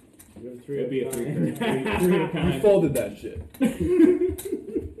is. You have 3 It'd be a of 3 nine. three of You kind. folded that shit.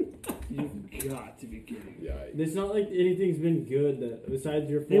 You've got to be kidding. Yeah. It's not like anything's been good that besides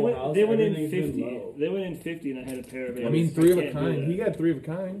your They full went. house. They went in everything's been 50. low. They went in 50, and I had a pair of 8s. I mean, 3 of a can't do kind. that. He got 3 of a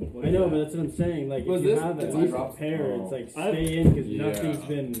kind. I know, but that's what I'm saying. Like, Was if you this- have a it's decent dropped? pair, Oh. it's like I've- stay in because Yeah. nothing's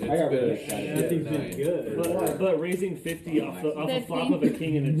been. It's I got been a really shit Nothing's been night. good. But raising 50 off a flop of a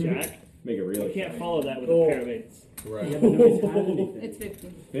king and a jack, Make it real. you can't follow that with Oh. a pair of 8s. Right. Yeah, but nobody's had anything. It's 50.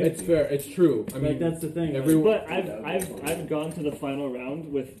 It's fair. It's true. I mean, Like, that's the thing. everyone. But I've gone to the final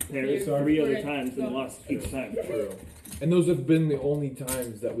round with pairs 3 other Okay. times and lost each time. True. And those have been the only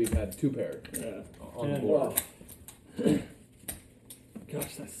times that we've had 2 pairs Yeah. on the Yeah. board.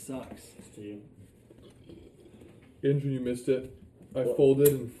 Gosh, that sucks. to you. Andrew, you missed it. I folded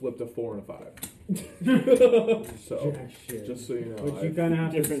and flipped a 4 and a 5. So, Jack shit. just so you know, Which you I've- kind of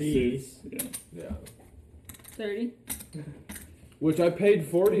have to Different see. suits. Yeah. yeah. 30. Which I paid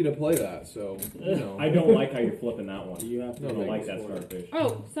 40 to play that, so you know. I don't like how you're flipping that one. You have to. No, I don't no, like it's that for it. starfish.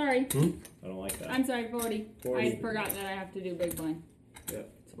 Oh, sorry. I don't like that. I'm sorry, 40. 40. I forgot that I have to do big blind. Yep.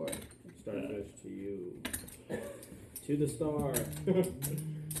 It's 40. Starfish to you. To the star.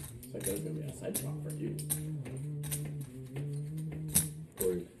 It's like there's gonna be a side swap for you.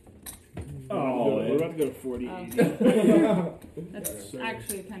 40. Oh, we're about to go to 40. Oh. 80. That's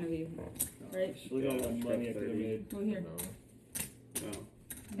actually kind of even, right? Look at all that money I could have made. Well, here.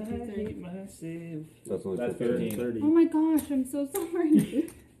 I hate myself. That's only That's 50. 13. 30. Oh my gosh, I'm so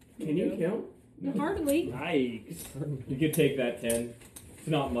sorry. Can you count? Hardly. Yikes. You could take that 10. It's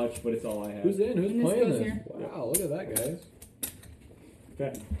not much, but it's all I have. Who's in? Who's And this playing goes this? here. Wow, look at that, guys.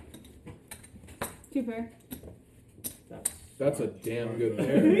 Okay. 2 pair. That's a damn good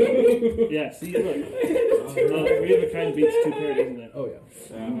pair. Yeah, see, look. 3 of a kind beats 2 pair, doesn't it? Oh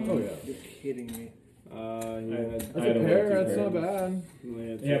yeah. Oh yeah. You're kidding me. That's I a had pair. two That's pairs. not bad.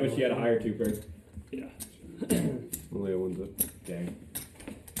 Yeah, but she had a higher 2 pair. Yeah. Malia wins it. Dang.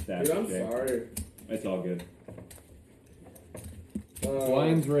 Dude, I'm sorry. It's all good.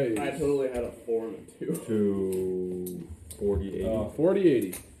 Blinds raised. I totally had a 4 and a 2. To 40, 80.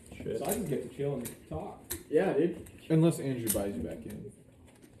 40-80. Shit. So I can get to chill and talk. Yeah, dude. Unless Andrew buys you back in.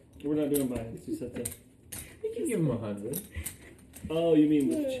 We're not doing buy-ins. You said that. You can give him 100. Oh, you mean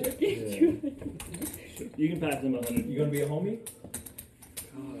with chip? Yeah. You can pass him 100. You gonna be a homie?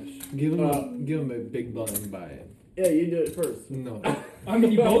 Gosh. Give him a big blind buy-in. Yeah, you do it first. No. I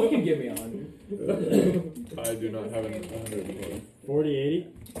mean, you both can give me 100. I do not have 100. 40-80?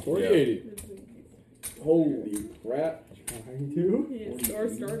 40-80. Holy crap. Trying to? Yes,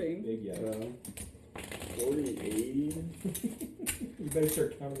 or starting. Big yeah. 40-80. You better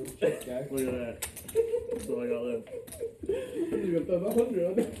start counting with chips, guys. Look at that. That's all I got left. You got that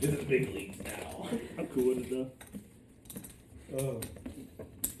 100. This is big leagues now. I'm cool with it though. Oh.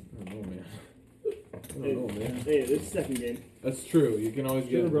 I don't know, man. I don't know, man. Hey, this is second game. That's true. You can always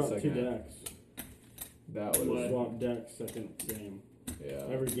Should get have in the brought 2 second half. decks. That What? was Swap decks second game. yeah.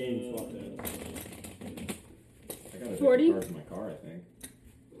 Every game swap decks. I got a 40? card in my car, I think.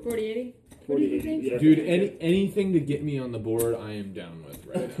 40-80? What do you think? Yeah. Dude, anything to get me on the board, I am down with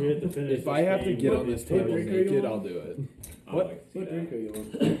right We now. had to finish If I have to game. get on this table drink are you naked, on? I'll do it. I What? like to see What that. drink are you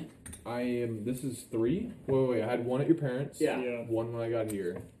on? I am. This is 3. Wait. I had 1 at your parents'. Yeah. Yeah. 1 when I got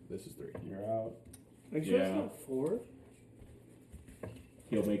here. This is 3. You're out. Actually, Yeah. that's not 4.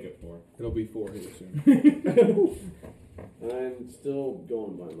 He'll make it 4. It'll be 4 here soon. I'm still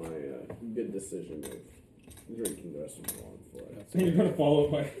going by my good decision of drinking the rest of my long for it. That's You're it. gonna follow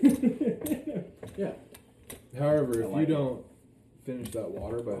it by. Yeah. However, I if like you it. don't finish that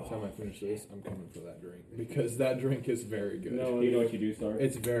water by the time I finish this, I'm coming for that drink because that drink is very good. No. Do you know what you do, Star?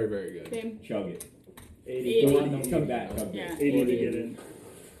 It's very, very good. Same. Chug it. 80. Come on, chug that. Chug Yeah. it. 80 to get in.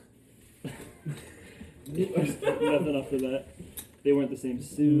 Nothing after that. They weren't the same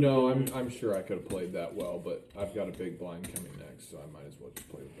suit. No, I'm sure I could have played that well, but I've got a big blind coming next, so I might as well just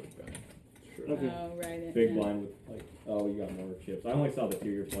play the big blind. Okay. Oh, right. Big yeah. blind with, like, oh, you got more chips. I only saw the 2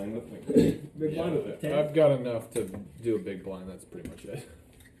 you're playing with. Like, big blind with a 10. I've got enough to do a big blind. That's pretty much it.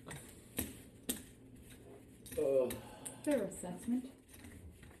 Fair assessment.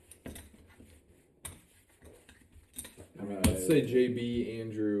 Let's say JB,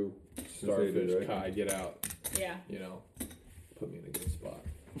 Andrew, Starfish, did, right? Kai get out. Yeah. You know, put me in a good spot.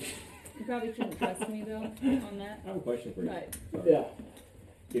 You probably shouldn't trust me though on that. I have a question for you. But Yeah.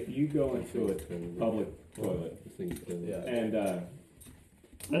 If you go into a public toilet This thing's done. Yeah. and I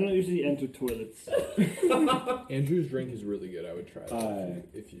don't usually enter toilets. Andrew's drink is really good. I would try that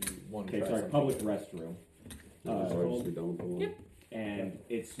if you want to okay, try sorry, something. public restroom, Sorry, just be done with the one. Yep. and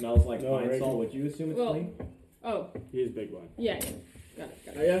it smells like No, pine Rachel. salt, would you assume it's Well, clean? oh, He's big one. yeah. Got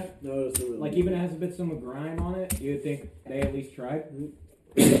it. Oh, yeah? No, it's really Like even it has a bit some grime on it, you'd think they at least tried.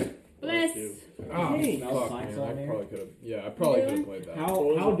 Bless. Ah, Hey. fuck, Smells man. salt I in there. probably could have. Yeah, I probably could have played that.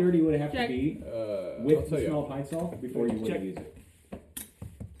 How dirty would it have Check. to be I'll with tell the you. smell of pine salt before you would Check. use it?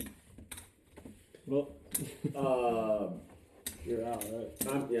 Well, You're out, right?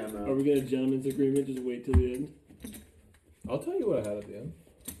 I'm are out. we gonna gentleman's agreement? Just wait till the end. I'll tell you what I had at the end.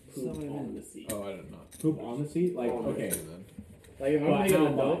 Poop on the seat. Oh, I did not. Poop on the seat? Like, Oh, okay. Then. Like, if I'm But making how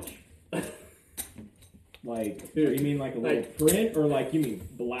a dump, much? Like, Dude, you mean like a little like- print, or like you mean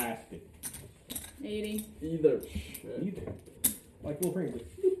blasted? 80. either. Shit. Either. Like little print.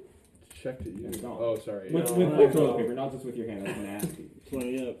 Checked it. You. Yeah, don't. Oh, sorry. With, No, with I like don't. toilet paper, not just with your hand. That's nasty.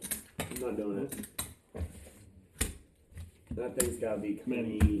 20 up. I'm not doing it. That thing's gotta be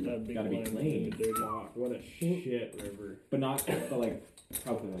Man, clean. that big Gotta be line is clean. dirty. Fuck, what a shit river. But not, but like,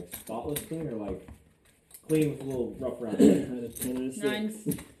 how can like spotless clean or like clean with a little rough around in Out of 10 and a 6.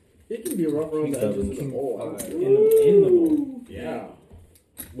 9. It can be rough around the edges of the King bowl. five. the bowl. Yeah.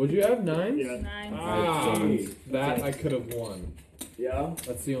 Would you have 9? Yeah. 9. Ah, Jeez. that I could have won. Yeah.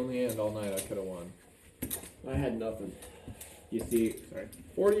 That's the only end all night I could have won. I had nothing. You see,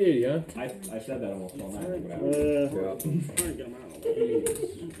 40-80, huh? I said that almost all night. What happened? Yeah. Trying to get him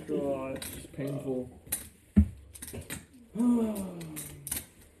out. God. It's painful.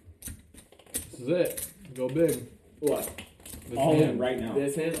 This is it. Go big. What? This All hand, in right now.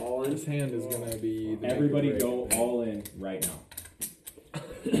 This hand all in? This hand is gonna be. The Everybody make or go break. all in right now.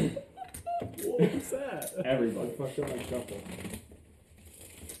 What's that? Everybody. Fucked up my shuffle.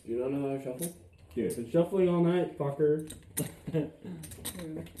 Do you not know how to shuffle? Dude, Been shuffling all night, fucker.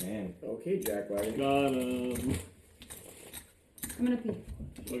 man. Okay, Jack Wagon. Got him. I'm gonna pee.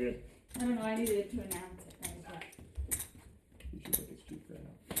 Okay. I don't know. I needed to announce it. That was You should look at Steve right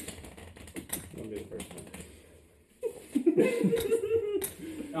now. be the first one.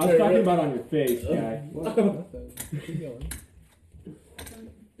 I was talking about on your face, guy. Keep going.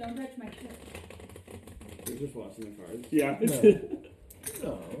 Don't touch my chip. You're just watching the cards. Yeah.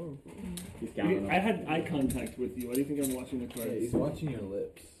 No. He's counting I had eye contact with you. Why do you think I'm watching the Yeah, cards? he's watching your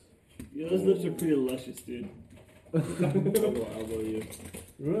lips. Yeah, those lips are pretty luscious, dude. Elbow you.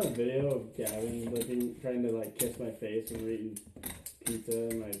 Remember that video of Gavin trying to like kiss my face when we're eating pizza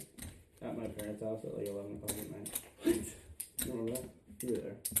at my parents' house at like 11 o'clock at night? What? You remember that? You were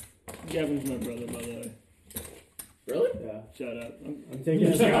there. Gavin's my brother, by the way. Really? Yeah. Shout out. I'm taking a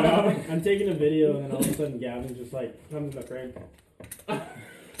I'm taking a video and then all of a sudden Gavin just like comes in the frame.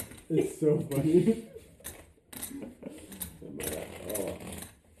 It's so funny. Oh.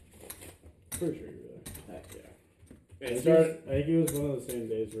 Pretty sure you were there. Heck yeah. I think it was one of the same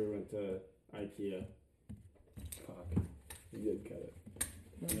days where we went to IKEA. Fuck. You did cut it.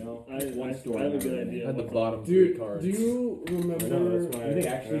 You know, I One have store a good never idea. Had the what bottom three cards. Do you remember? Do they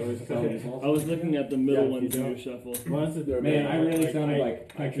actually sell these I was looking at the middle Yeah, ones you in your don't. shuffle. Man, I really sounded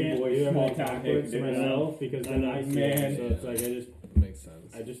like I country can't boy, do small everything town backwards hick. myself because then I see Man. it, so it's like Makes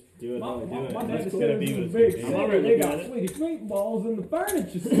sense. I just do it how I do it. My and dad it's said gonna it be was what big. it's gonna I'm be. already They looking got at it. Swedish meatballs in the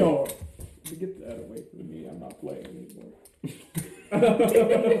furniture store. To get that away from me, I'm not playing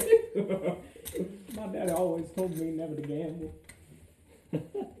anymore. My dad always told me never to gamble.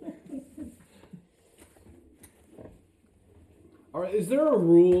 All right, is there a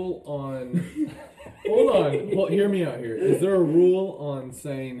rule on? Hold on. Well, hear me out here. Is there a rule on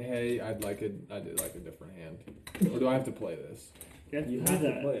saying, "Hey, I did like a different hand," or do I have to play this? Yeah, You do have to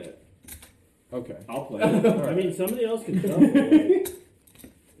that. play it. Okay. I'll play it. All I right. mean, somebody else can shuffle. Like,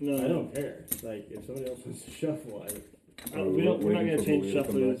 No, I don't care. Like, if somebody else wants to shuffle, We're not Waiting gonna for change Malia to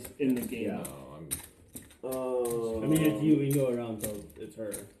come shufflers in the game. Yeah. No, I mean, it's you. We can go around until it's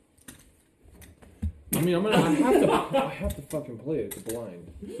her. I have to fucking play it. It's blind.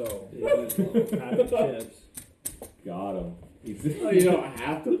 So. Have the chips. Got him. Oh, you don't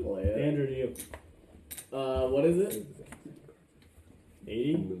have to play it. Andrew, do you? What is it?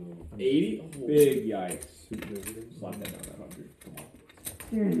 80? No. 80? Big yikes. Slap Slap that down to 100. Come on.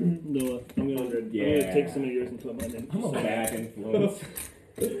 Noah, I'm gonna Yeah. take some of yours and put mine in. I'm a bad influence.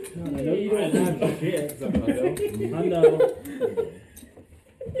 I know you don't have shit. Hundo.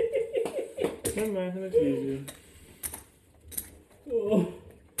 Come on, that's easier.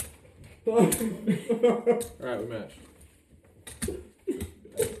 Alright, we matched.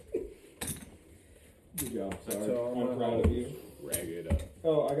 Good job, So sorry. I'm I'm gonna proud of you. Rag it up.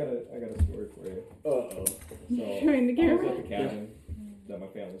 Oh, I got a story for you. Uh-oh. So Showing the I was camera. at the cabin that my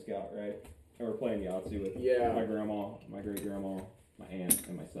family's got, right? And we're playing Yahtzee with Yeah. my grandma, my great grandma, my aunt,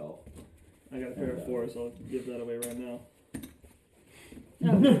 and myself. I got a pair of fours, so I'll give that away right now.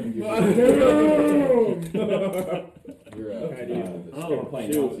 You're out. We're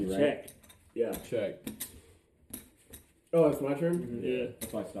playing Yahtzee, right? Check. Yeah. Check. Oh, it's my turn? Yeah.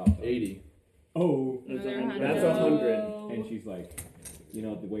 That's why I stopped. 80. Oh. That's Another 100. That's 100. And she's like, you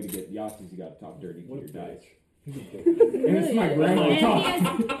know, the way to get Yahtzees, you got to talk dirty to What your a dice. bitch. And it's my grandma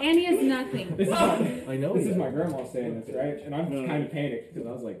talking. And he has nothing. This is my, I know. this is that. my grandma saying this, right? And I'm No. kind of panicked because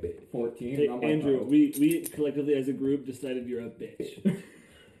I was like 14. Hey, and I'm like, Andrew, oh. we collectively as a group decided you're a bitch.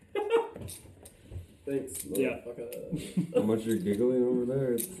 Thanks. Yeah. motherfucker. How much you're giggling over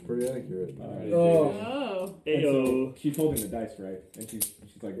there? It's pretty accurate. Alright. Oh. Oh. And Ayo. so she's holding the dice, right? And she's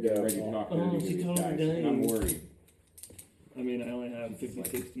like Yeah. ready to talk dirty Oh, to she these told the dice. And I'm dice. worried. I mean, I only have 50,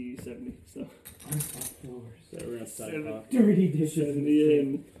 60, 70, so. So we're gonna side Seven. talk. Dirty dishes. 70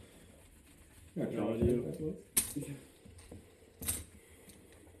 in. Yeah, No, you.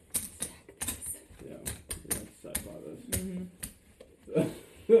 Yeah, we're gonna side talk this.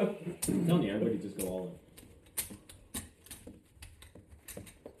 I'm telling you, everybody just go all in.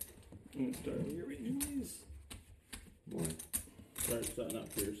 I'm gonna start rearranging these. Start setting up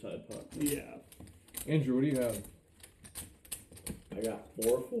for your side talk. Yeah. Andrew, what do you have? I got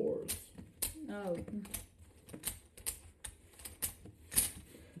 4 fours. Oh.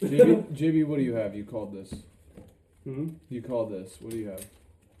 JB, what do you have? You called this. Hmm? You called this. What do you have?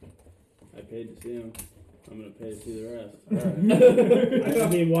 I paid to see him. I'm gonna pay to see the rest. Alright. I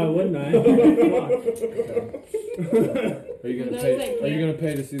mean, why wouldn't I? Are you gonna Those pay? I Are you can't. gonna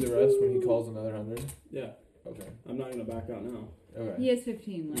pay to see the rest when he calls another 100? Yeah, Okay. I'm not gonna back out now. Okay. He has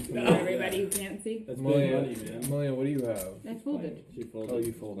 15 left for No. everybody who can't see. That's big Malia, money, man. Malia, what do you have? I folded. She folded. Oh,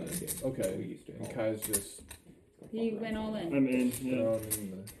 you folded. We Okay. used to And call. Kai's just He went all in. I'm in. Yeah. thrown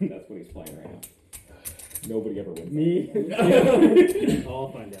in the. That's what he's playing right now. Nobody ever wins. Me?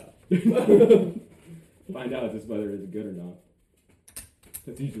 I'll find out. Find out just whether it's good or not.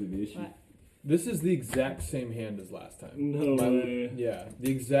 That's usually the issue. What? This is the exact same hand as last time. No way. Yeah, the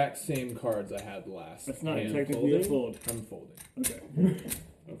exact same cards I had last. That's not hand. technically a fold. I'm folding. Okay.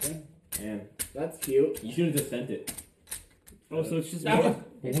 Okay. Man, That's cute. you should have just sent it. Oh, so it's just What?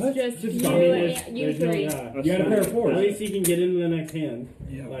 It's What? just Just you dummy. and you There's no, three. yeah. You got a pair of fours. At least he can get into the next hand.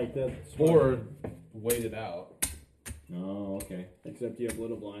 Yeah. Like that's Or wait it out. Oh, okay. except you have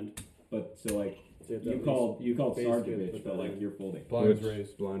little blind. But so like So have to you at called least you called base Sarge a it, bitch, put but that like in. you're folding. Blinds Which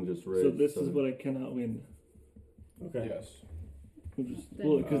raised. blind just raised. So this is what I cannot win. Okay. Yes. We'll just, Then-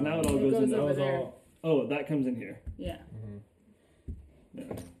 well, because now it all It goes goes in. That over was there. all. Oh, that comes in here. Yeah. Yeah.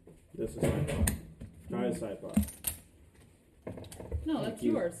 This is side pot. Try a side pot. No, that's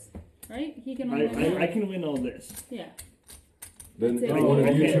you. yours, right? He can I, only I can win all this. Yeah. Then That's it. one I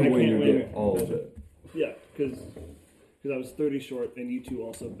of you can't- two I win, can't you win get it. all of it. Yeah, because I was 30 short, and you two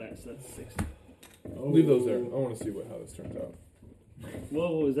also bet, so that's 60. Leave those there. I want to see how this turns out.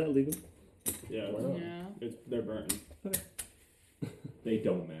 Whoa, is that legal? Yeah. Wow. Yeah. They're burnt. They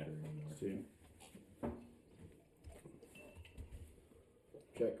don't matter anymore. See.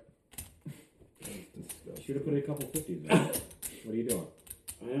 Check. Should have put a couple 50s in. What are you doing?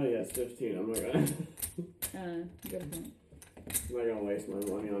 I know he has 15. I'm not gonna. Good point. I'm not gonna waste my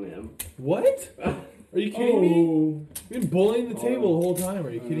money on him. What? Are you kidding me? You've been bullying the table the whole time.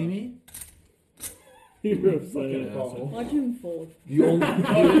 Are you kidding me? You're Fucking upset. asshole. Watch him fold. You only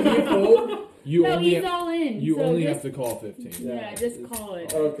you fold. You no, only he's all in. you so only just, have to call 15. Yeah, just call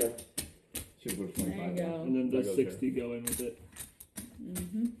it. Okay. Should have put There 25 you go. And then the That goes 60 go in with it.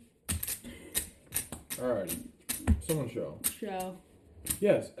 Mm-hmm. Alrighty. Someone show. Show.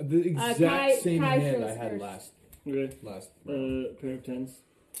 Yes, the exact Kai- same Kai hand shows I had first. last Okay. round. Pair of tens.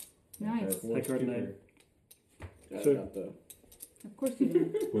 Nice. High card 9. That's Sure. got the. Of course you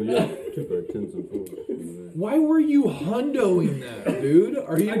do. Well, yeah, two pair of tens and fours. Why were you hundoing that, dude?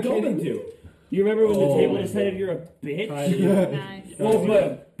 Are you I told kidding? him to. You remember when Oh, the table my decided you're a bitch? Nice. Oh,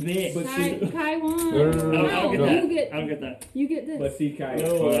 but bitch. Kai won. No, no, no, I no, don't get no. that. You get. I don't get that. You get this. But see, Kai.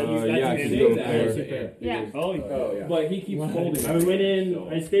 No, yeah, you because did you that. pair. It's fair. Yeah. Oh, Oh yeah. But he keeps folding. I went in. So-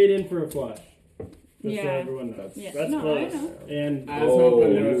 I stayed in for a flush. Just so Yeah. everyone knows. Yeah. That's no, close. I know. And I was Oh,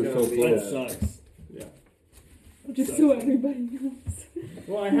 hoping there you was were gonna so be that close. sucks. yeah. Just so everybody knows.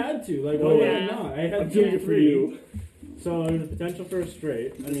 Well, I had to. Like, Oh, why yeah. would I not? I had I'm two doing to it for three. you. So there's potential for a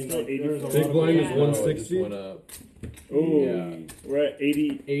straight. I mean, Still like, there was a 84. lot Big of blind is Yeah. No, it just 160. went up. Oh, Yeah. we're at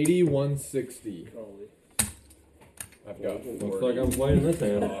 80. 80, 160. Probably. I've got Looks like I'm playing this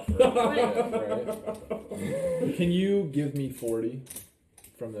hand. right? Can you give me 40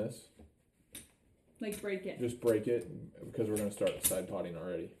 from this? Like break it. Just break it because we're gonna start side potting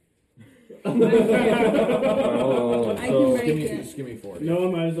already. Oh, I so can Give me, break it. just give me 40. No,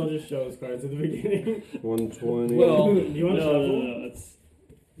 I might as well just show his cards at the beginning. 120. Well, Do you want to shuffle? No, it's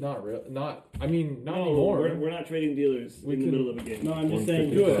not real. Not. I mean, not no, anymore. We're not trading dealers We in the can- middle of a game. No, I'm just saying,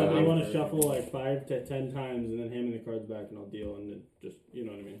 155. do somebody want to shuffle like 5 to 10 times and then hand me the cards back and I'll deal and then just, you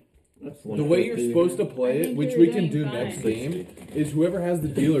know what I mean? That's The way you're 150. supposed to play I it, think which you're we can doing do fine. next game, is whoever has the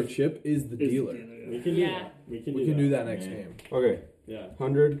dealer chip is the is dealer. We can do Yeah. that. We can We do can that. do that next Yeah. game. Okay, Yeah.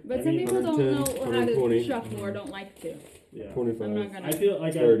 100, But I some mean, people don't 110, know how 120. to shuffle or don't like to. Yeah. I'm 25, I feel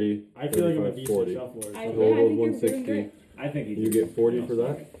like 30. I feel like I'm a 35, decent 40. shuffler. I, so- Total yeah, I of think you're doing 160. great. I think he You get 40 for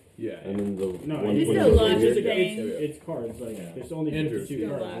that, Yeah. and then the No, It is 120 still over lots here. of things. It's cards. Like, Yeah. there's only Andrew. 52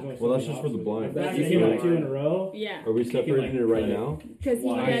 cards. Still There's only Well, that's so just many for the options. blind. If that You came can, out 2 in a row, Yeah. Are we can, separating like, it right try- now? Because he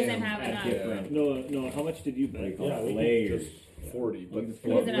Why? doesn't have enough. Yeah. No. How much did you What do you bet? call Yeah, it? we can Layers. 40, but He doesn't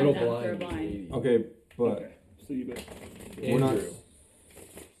have little enough for a blind. blind. is 80. Okay, but Okay, so you bet. we're not. Andrew.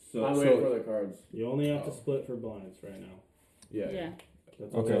 So, I'm so- waiting for the cards. you only have to Oh. split for blinds right now. Yeah. Yeah.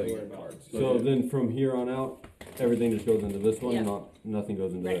 That's all Okay. I have to worry about. Cards. So then from here on out, everything just goes into this one. Yeah. Nothing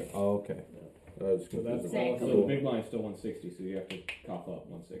goes into Right. it. Oh, okay. So That's that's confusing. Same. so the big blind's still 160, so you have to cough up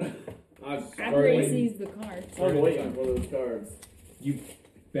 160. After he sees the cards. I'm waiting for those cards. You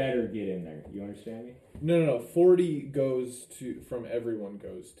better get in there. You understand me? No. 40 goes to from everyone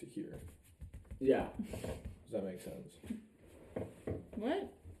goes to here. Yeah. Does that make sense? What?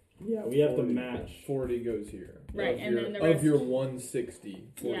 Yeah, we have to match. 40 goes here. Right, Of and your, then the of rest- your 160.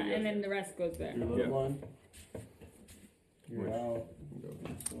 40 Yeah, goes and then here. the rest goes there. Your little blind. You're Which- out.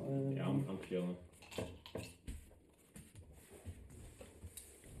 Yeah, I'm chilling.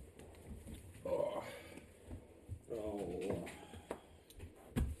 Oh. Oh.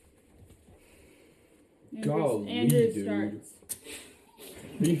 Golly, Andrew dude. starts.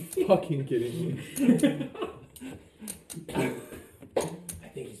 Are you fucking kidding me? I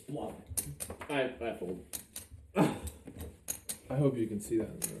think he's bluffing. I fold. I hope you can see that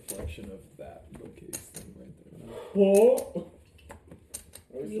in the reflection of that bookcase thing right there. Whoa!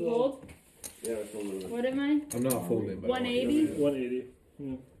 You hold? Yeah, it's one minute. What am I? I'm not folding, but 180? 180.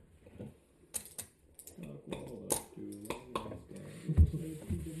 Yeah.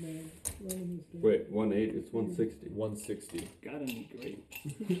 Wait, 180. It's 160. 160. Gotta be great.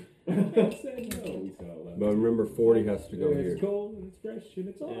 But remember, 40 has to go It's here. cold and it's fresh and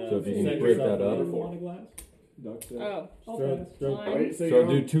it's all. So if you Set can break yourself that up. up. Want a glass? Duck said. Oh. I'll Throw, pass. throw, Fine. Wait, so So you're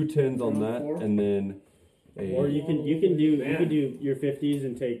do on, 2 10s on you're on that, 4? and then a. Or you can do your 50s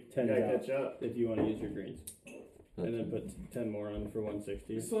and take 10 gotta out catch up. if you want to use your greens, and then put 10 more on for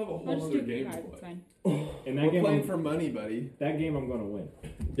 160. We still have a I'll whole just other do game to cards, play. fine. In that We're game, playing for money, buddy. that game I'm gonna win.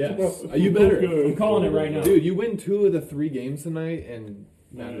 Yes. You better. I'm calling it right now. Dude, you win 2 of the 3 games tonight, and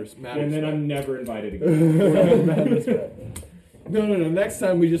matters. And then I'm never invited again. No. Next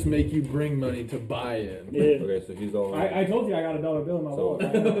time we just make you bring money to buy in. Yeah. Okay, so he's all. I told you I got a $1 bill in my So wallet.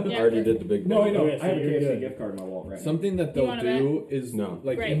 Right now. Yeah, I already but- did the big. No, I one. know. Okay, I so have a you're KFC good. gift card in my wallet right now. Something that You they'll wanna do is No.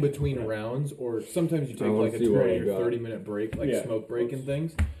 like Great. in between rounds, or sometimes you I take wanna like a see what 20 you or got. 30-minute break, like Yeah. smoke break and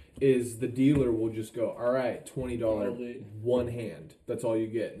things. Is the dealer will just go, all right, $20 one hand. That's all you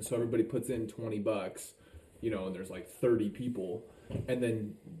get, and so everybody puts in $20, and there's like 30 people, and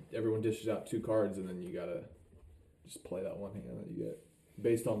then everyone dishes out 2 cards, and then you gotta just play that one hand that you get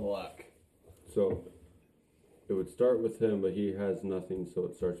based on the luck. So it would start with him, but he has nothing, so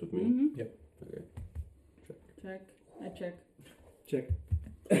it starts with me. Mm-hmm. Yep. Okay. Check. I check. Check.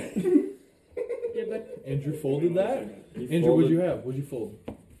 Yeah, but Andrew folded that. Andrew, folded. what'd you have? What'd you fold?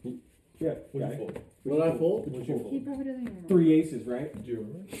 Yeah. What'd you fold? Will I fold? What'd you he fold? probably doesn't even remember. 3 aces, right? Did you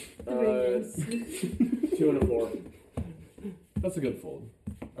remember? 2 and a 4. That's a good fold.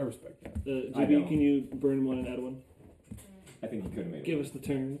 I respect that. I JB, know. can you burn one and add one? I think you could have made it. Give us the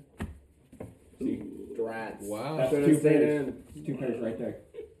turn. See? Drats. Wow. That's Should've 2 stayed pairs. in. 2 pairs right there.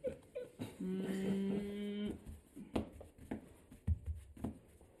 Mm,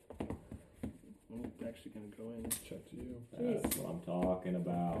 I'm actually gonna go in. Check to you. That's what I'm talking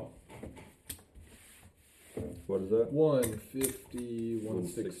about. What is that? 150,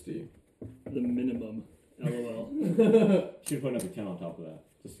 160. The minimum. LOL. Should put another 10 on top of that.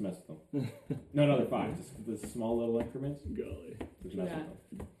 Just mess with them. No, another 5. Just the small little increments. Golly. Just mess Yeah.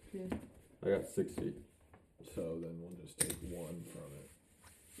 with them. I got 60. So then we'll just take 1 from it.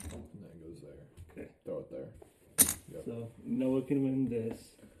 And that goes there. Okay. Throw it there. Yep. So Noah can win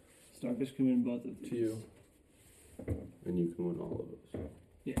this. Starfish can win both of these. To you. And you can win all of those.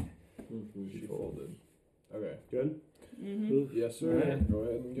 She folded. Okay. Good? mm-hmm. Ooh, Yes, sir. Alright. Go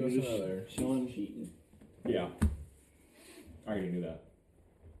ahead and give us You're just another. showing cheating. Yeah. I already knew that.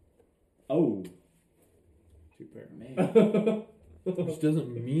 Oh. 2 pair. Man. Which doesn't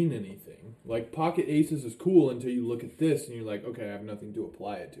mean anything. Like, pocket aces is cool until you look at this and you're like, okay, I have nothing to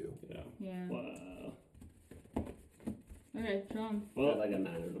apply it to. Yeah. Yeah. Wow. Okay, show him. Well, like a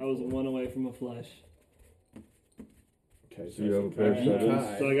 9 and a I was 4. 1 away from a flush. Okay, So you have a pair of I sevens.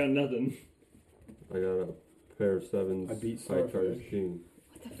 tie. So I got nothing. I got a pair of 7s. I beat high charge Starfish. king.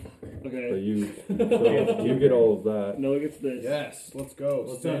 So Okay. you get all of that. Noah gets this. Yes, let's go.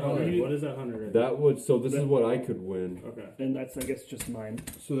 What's Stay that hard. 100? What is that 100? That would. So this is what I could win. Okay. And that's, I guess, just mine.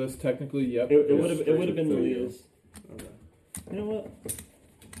 So that's technically, yep. It Yeah, would have been there you go. Leah's. Okay. You know what?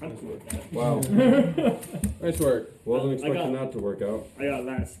 I'm cool with that. Wow. Nice work. Wasn't I expecting got- that to work out. I got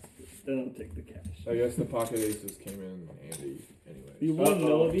last. Then I'll take the cash. I guess the pocket aces came in handy anyway. You won, Uh-oh.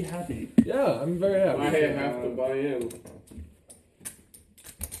 Noah. Be happy. Yeah, I'm very happy. I have to buy in.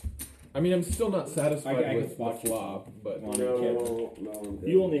 I mean, I'm still not satisfied I with can the watch flop, but One No, kid. no, I'm good.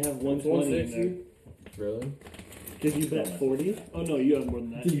 You only have 120 in 160? there. really? Did you bet 40? Oh no, you have more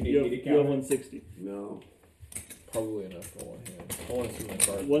than that. Did you need have, me to you count have it? 160. No. Probably enough for one hand. I want to see my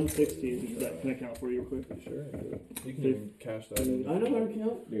card. 160 is exact. Can I count for you real quick? Sure. You can even cash that in. I know how to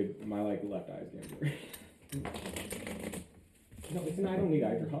count. Dude, my left eye's getting blurry. No, listen, I don't need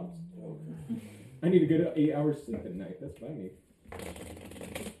eye drops. I need a good 8 hours sleep at night. That's what I need.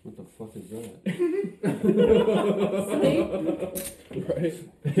 What the fuck is that?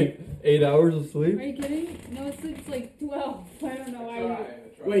 Right? 8 hours of sleep? Are you kidding? No, it sleeps like 12. I don't know why you...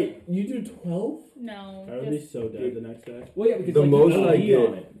 Wait, you do 12? No. I would be so dead the next day. Well, yeah, because The like, most you I eat get-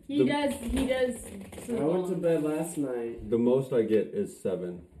 on it. He The- does sleep I went to long. bed last night. The most I get is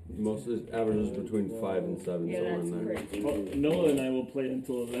 7. Most is averages between 5 and 7, Yeah, somewhere that's in there. crazy. Well, Noah and I will play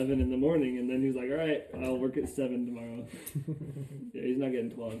until 11 in the morning, and then he's like, "All right, I'll work at 7 tomorrow." Yeah, he's not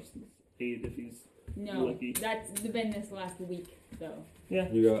getting 12. It's 8 if he's No, lucky. that's been this last week, so. Yeah.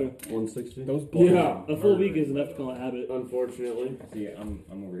 You got it's true. 160? Those balls Yeah. are A full week murdering, is enough by to the call a habit. Unfortunately. See, I'm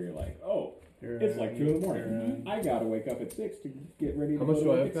over here like, oh, it's like 2 in the morning. I gotta wake up at 6 to get ready to How go much to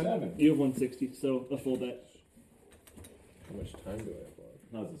do I work have, at guys? 7. You have 160, so a full bet. How much time do I have left?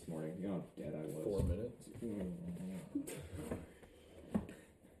 That was this morning. You know how dead I was. 4 minutes.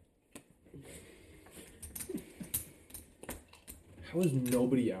 How is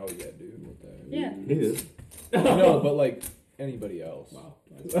nobody out yet, dude? What the heck? Yeah. He is. No, but like anybody else. Wow.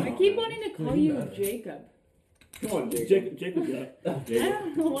 I keep wanting to call Doesn't you matter. Jacob. Come on, Jacob. Jacob's up. I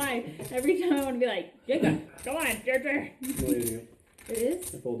don't know why. Every time I want to be like, Jacob, come on, your turn. It It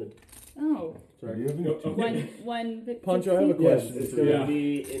is? I folded. Oh. Do you have any One. Poncho, I have a question. It's for gonna you.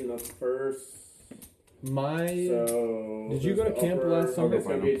 be in the first. My. So. Did you there's go to the camp upper- last summer? It's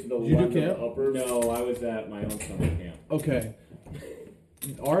gonna be to the Did you do left of camp? the upper. No, I was at my own summer camp. Okay.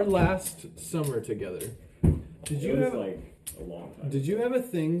 Our last summer together. Did you It was have? like a long time. Did you have a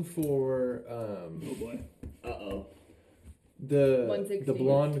thing for Oh boy. Uh-oh. the 160.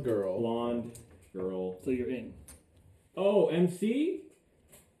 blonde girl? Blonde girl. So you're in. Oh, MC?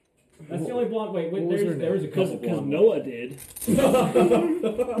 That's the only blonde. Wait, What was her there was a name? couple Because blonde. Noah did.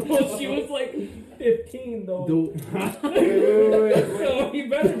 Well, she was like 15 though. The, So you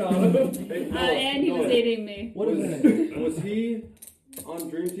better not have. And he was dating me. What is it? Was he on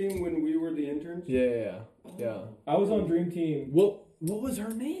Dream Team when we were the interns? yeah. I was on Dream Team What was her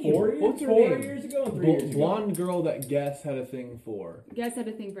name? 4 years, What's her 4 name? years ago and 3 years ago. Blonde girl that Guess had a thing for. Guess had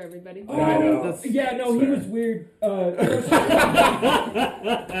a thing for everybody. Oh, I know. That's yeah, no, he fair. was weird.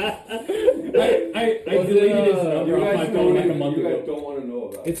 I deleted his number off my phone like a month You guys ago. don't want to know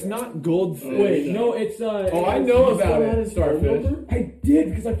about It's that. not goldfish. Wait, no, it's Oh, I know you about still it, had his phone Starfish. number? I did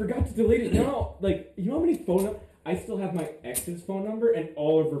because I forgot to delete it. Now, like, you know how many phone numbers? I still have my ex's phone number and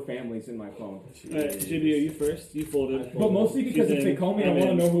all of her family's in my phone. Alright, JB, are you first? You folded. But mostly because She's if they in. call me, I I'm want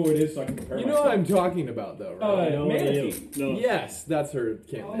to in. know who it is so I can compare You know what I'm talking about, though, right? No, Manatee. No. Yes, that's her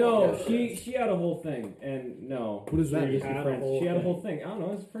camp. No, name. she had a whole thing, and no. What is that? She She had a friends. whole She had a thing. whole thing. I don't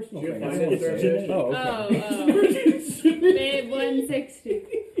know. It's a personal Did you thing. find I it don't there? know. Genetic. Oh, okay. Babe, 160.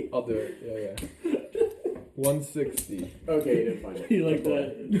 I'll do it. Yeah. 160. Okay, you didn't find it. You like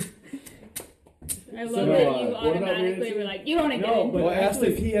that? I love So, that you what about automatically Nancy? were like, you don't want to No, get in. but Well, I asked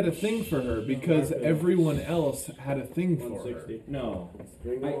actually- if he had a thing for her because everyone else had a thing for her. 160. No.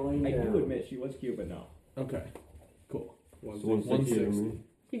 Bring I the line do down. admit she was cute, but no. Okay, cool. So 160.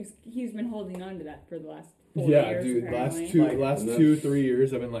 160. He's been holding on to that for the last 4 Yeah, years. dude. apparently. Last Like- 2-3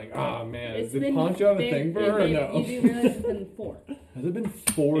 years, I've been like, ah man, It's did been Poncho have a been- thing for her or You no? do realize it's been 4. Has it been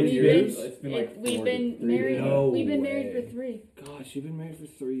 4 It's years? It's been like We've 4 been to 3 married. years. No We've been married way. for 3. Gosh, you've been married for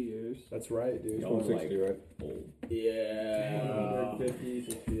 3 years. That's right, dude. Y'all are 160, right? old. Yeah. 50,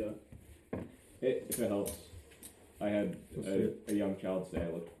 60, yeah. If it helps. I had a young child say I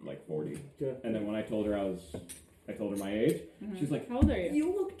looked like 40. Okay. And then when I told her I told her my age, she's like, How old are you?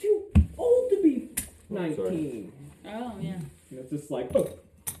 you look too old to be Oh, sorry. 19. Oh, yeah. And it's just like, oh.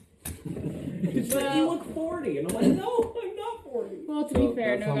 It's like, you look 40. And I'm like, no, I'm not 40. Well, to So be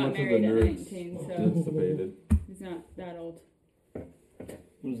fair, that's Noah how got much of the married at nerds 19, so anticipated. he's not that old. What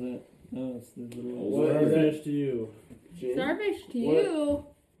was that? Oh, it's the little. What Starfish to you? Gin? Starfish to What? you.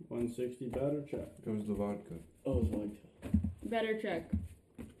 160 better check. It was the vodka. Oh, it's like. Better check.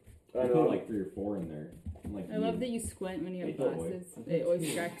 I I know. put like 3 or 4 in there. I'm like, I love that you squint when you have Hey, boy. glasses. It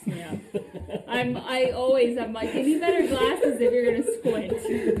always cracks me up. I always am like, you need better glasses if you're gonna squint.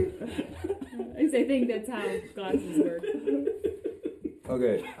 Because I think that's how glasses work.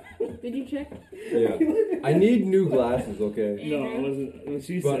 Okay, Did you check? yeah. I need new glasses, okay? No, it Andrew? wasn't. When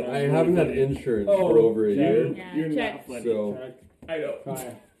she But said, I haven't had insurance for over a year. Yeah, You're check. not funny. So, Check. I know.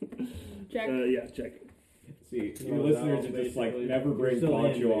 Kaya. Check. Yeah, check. See, No, your listeners no, are just like, basically, never you're bring still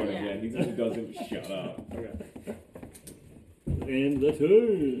Poncho on in. again. He just doesn't shut up. And the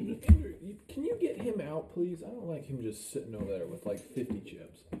turn. Andrew, can you get him out, please? I don't like him just sitting over there with like 50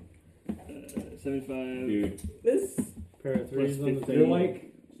 chips. 75. Dude, This. Pair of threes on the 50. you're table. like,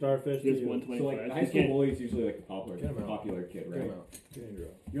 Starfish to Here's you. 125. so like, the high You school can't- bully is usually like the popular, Get him out. popular kid, Get right? him out. Get Andrew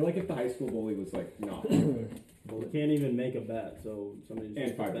out. You're like if the high school bully was like, no. You can't even make a bet, so somebody just And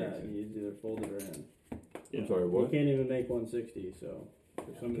makes a 5 bet drinks. and you either fold it or in. I'm sorry, You what? can't even make 160, so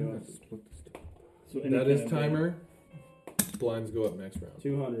if somebody wants Split this stuff. So any That kind is of- timer. Blinds go up next round.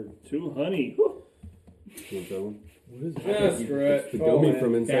 200. 2 honey. You want that one? What is Yeah, that? screw It's it. the Oh, gummy man.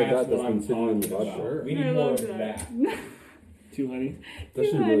 from inside That's that's what been I'm sitting in the talking vodka. about. We I need more love of that. that. 2 honey. That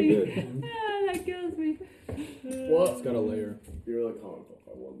should be really good. Ah, that kills me. What? It's got a layer. You're really comical if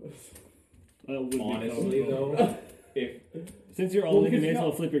I won this. That would be Honestly, comical. though, if Since you're Well, only because going you to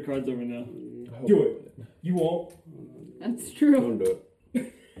know- flip your cards over now. do it, you won't. That's true. Don't do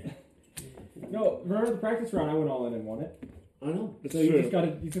it. No, remember the practice round? I went all in and won it. I know. It's So true.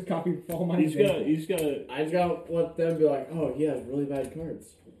 you just copy all my You just gotta. I just gotta let them be like, oh, he has really bad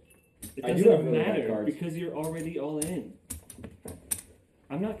cards. It I do doesn't have really bad matter cards. because you're already all in.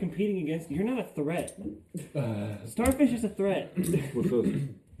 I'm not competing against you. You're not a threat. Starfish is a threat. What's this?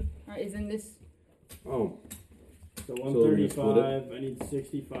 Alright, isn't this? Oh, So we split 135. I need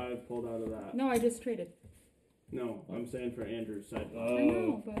 65 pulled out of that. No, I just traded. No, I'm saying for Andrew's side. I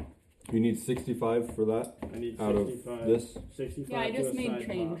know, but you need 65 for that I need out of 65. this. 65 yeah, I to just a made side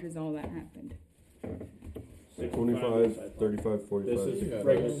change. pot. Is all that happened. 65 to a 25, side pot. 35, 45, This is Yeah,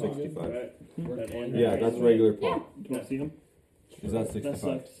 regular 65. pot, right? That Andrew Yeah, has that's right? regular Yeah. pot. You want to see him? Is that That 65?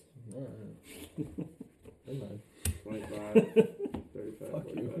 sucks. Never mind. 25, 35, Fuck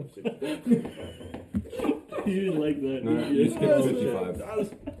 45, 65. You didn't like that. No, did you you? skipped 55.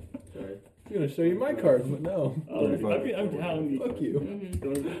 Sorry. I'm gonna show you my cards, but no. Oh, 35. I'm down. Fuck you.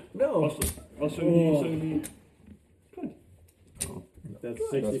 Mm-hmm. No. I'll show you. Show me. That's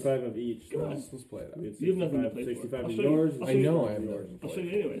 65 of each. Let's play it out. We had You have nothing to 65, play for. 65 I'll is show you- yours. I'll I show you- know I have yours. I'll show you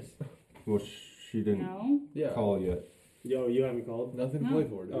anyways. Well, she didn't No. Yeah. call yet. Yo, you haven't called? Nothing to No. play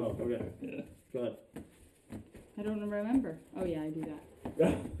for, dude. Oh, okay. Yeah. Go ahead. I don't remember. Oh yeah, I do that.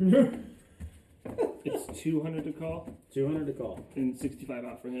 It's 200 to call 200 to call. and 65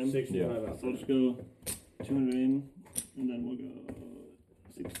 out for him. 65 out. So I'll just go 200 in, and then we'll go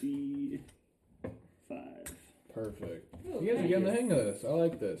 65. Perfect. You guys are getting the hang of this. I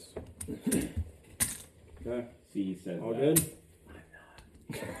like this. Okay. C says All that. good?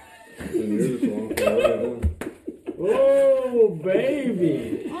 Then you're just wrong for everything. Oh,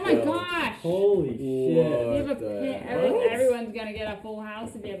 baby! Oh my gosh! Holy You shit. have a What the pair. hell? Everyone's gonna get a full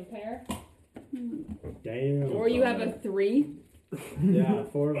house if you have a pair. Damn. Or you have a 3. Yeah,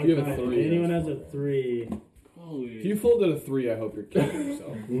 4 of You a have a kind. three, If anyone yes. has a 3. If you folded a 3, I hope you're killing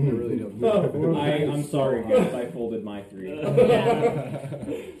yourself. I really don't. I'm sorry, guys. I folded my 3. Yeah.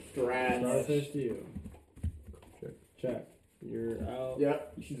 Starfish to you. Check. Check. You're out. Yeah.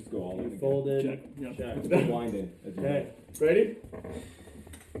 You should just go all in You again. folded. Check. Yep. Check. Let's go blind in. as you Okay. Ready?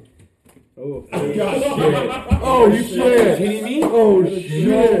 Oh, Oh, you kidding me? Oh,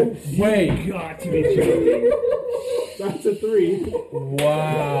 shit. Wait. Got to be joking. That's a 3.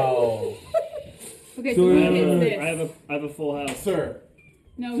 Wow. Okay, So so he I gets have this. I have a full house. Sir.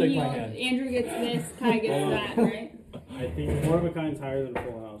 No, Shake he. my hand. Andrew gets this. Kai gets that, right? I think 4 of a kind's higher than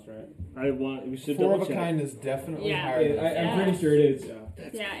full house, right? We should 4 of double a check. kind is definitely Yeah. higher than I'm pretty sure it is. Yeah.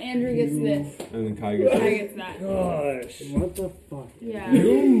 Yeah, Andrew gets this. And then Kai gets Kai it. gets that. Gosh. What the fuck? Yeah.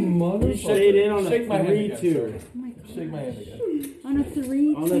 You You motherfucker. stayed in on Shake my a hand again, 3-2. sir. Oh my god. Shake my hand again. On a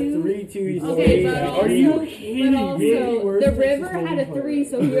 3-2. On a 3-2, he Okay, stayed but out. also, Are you but kidding also me? Worst the Texas river hold'em had a player. 3,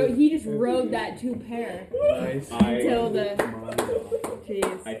 so he just rode that 2 pair Nice. until the. I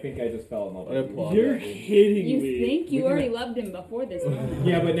Jeez. think I just fell in love I with you. applaud You're that, dude. kidding You me. think you already loved him before this moment?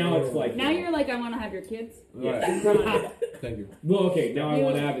 Yeah, but now it's like. Now you're like, I want to have your kids. Alright. Come on. Thank you. Well, okay, now I You-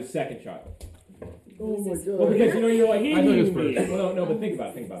 want to have his second child. Oh my Well, god. because you're like, I thought it was me. first. well, no, but think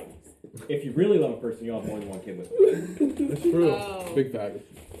about it. If you really love a person, you'll have more than one kid with them. That's true. Oh. Big fact.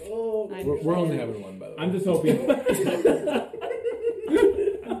 Oh. I We're only having one, by the way. I'm just hoping.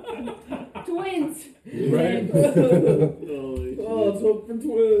 Twins. Right? Holy Oh, let's hope for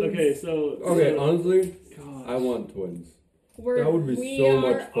twins. Okay, so Okay, so- honestly, gosh. I want twins. We're, That would be we so are,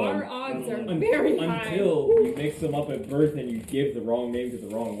 much fun. Our odds are very high. Until you mix them up at birth and you give the wrong name to the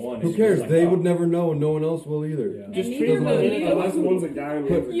wrong one. Who and you're cares? just like, They oh. would never know, and no one else will either. Yeah. Just And treat neither them will like you. Unless one's a guy and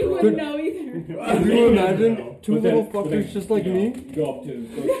one's a You girl. wouldn't know either. Could you imagine two But then- little but then, fuckers just like you know, me? You go up to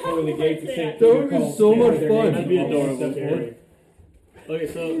those pearly gates and say, That would be so much fun. That'd be adorable. Scary. Okay,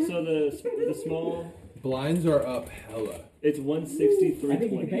 so the small, Blinds are up hella. it's 163. I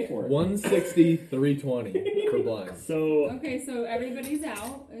think you can pay for it. 160, 320 for blinds. So Okay, so everybody's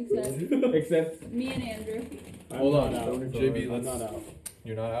out except Except, me and Andrew. I'm Hold not on. out. JB, I'm let's. not out.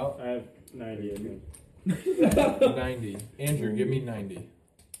 You're not out? I have 90 of them. 90. Andrew, give me 90.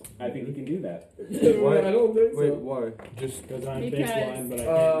 I think you can do that. Why? I don't think Wait, so. why? Just Because I'm Because- baseline, but I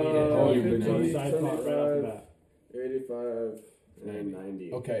can't beat it. Oh, you're 50, baseline. side pot right off the bat. 85 and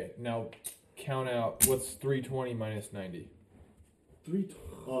 90. okay. Now count out. What's 320 minus 90?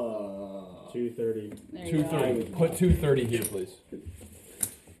 230. There you go. 230. Put 230 here, please.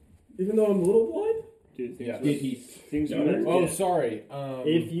 Even though I'm a little blind? dude, Yeah. Did he? things No, are Oh, sorry.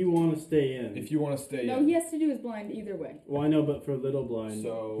 If you want to stay in. if you want to stay No, in. he has to do his blind either way. Well, I know, but for little blind,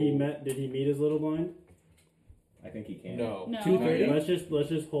 So- did he meet his little blind? I think he can. No. No. 230? Let's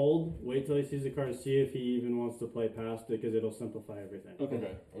just hold. Wait till he sees the card and see if he even wants to play past it because it'll simplify everything. Okay.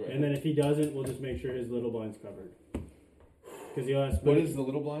 Okay. And then if he doesn't, we'll just make sure his little blind's covered. Because he'll ask What is the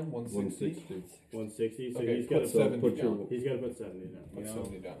little blind? 160? 160. 160, so Okay, he's put got to 70 put your- down. he's got to put 70 down. Put You know?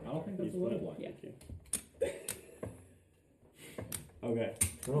 70 down. I don't think that's He's a little fine. blind. Yeah. Thank you. Okay.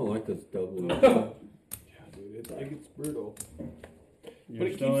 I don't like this double. Yeah, dude, it's brutal. But it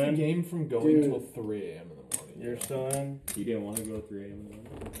keeps still the in? game from going Dude. till 3 a.m. in the morning. You're still in? You didn't want to go 3 a.m. in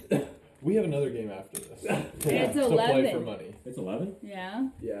the morning? We have another game after this. It's to play 11. for money. It's 11? Yeah.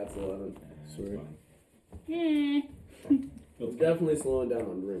 Yeah, it's 11. Sweet. Eh. It's definitely slowing down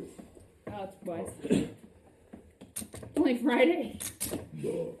on drinks. Oh, it's twice. Only Friday.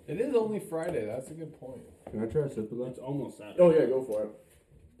 It is only Friday. That's a good point. Can I try a sip of It's that? almost Saturday. Oh yeah, go for it.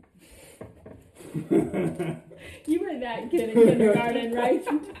 You were that kid in kindergarten, right?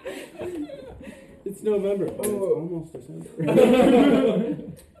 It's November, but it's almost December.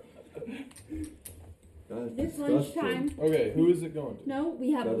 That's It's disgusting. lunchtime. Okay, who is it going to? No,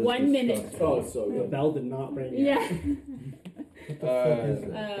 we have That is 1 minute. disgusting. Oh, it's so The good. bell did not ring Yeah. yet. What the fuck is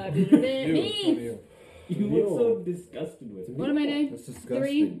that? You, it's one of Me. you. You look so disgusted with me. What am I doing? That's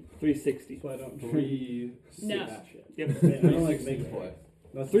disgusting. 360. That's why I don't drink 3 No. that shit. Yep. I don't like 360 big to play.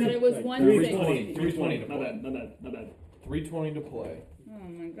 That's But it was like 160. 320 to My play. bad, my bad, my bad. 320 to play. Oh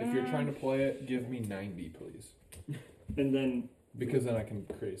my god. If you're trying to play it, give me 90, please. And then Because then I can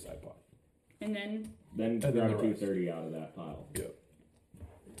create a side pot. And then, Then then grab the rest. 230 out of that pile.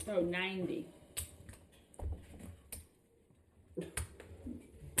 oh, 90.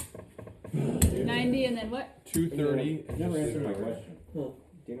 $90 and then what? 230. You never answered my question. Do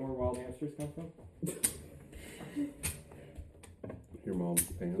you know where wild hamsters come from? Your mom's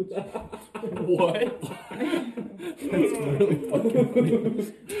pants. What? That's really fucking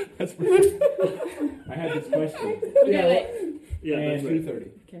funny. That's really I had this question. Okay, wait. yeah, And that's right.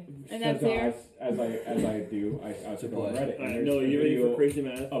 230. Okay. And that's So here. as I do, I was To going play. Reddit. And Alright, there's no, a you ready video for crazy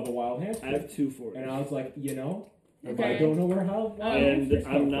math? of a wild hamster. I have 240. And I was like, you know, if Okay. I don't know where how wild And hamsters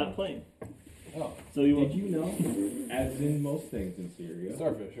come I'm not from. playing. Oh, So you Did want you know, as in most things in Syria,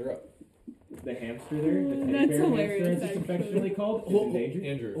 Starfish, you're up. the hamster there, the teddy That's bear hilarious, hamster, as it's actually. affectionately called, is Hold- endangered?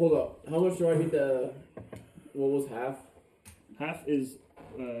 Andrew. Hold up. How much do I need to? What was half? half is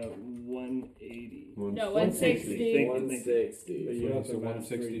 180. No, 160. 160. 160. But So you you have said to match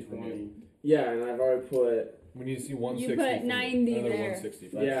 160 from 320. Yeah, and I've already put. We need to see 160. You put from 90 another there. 160.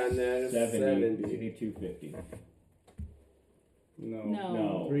 That's Yeah, and then it's 70. 70. You need 250. No. No.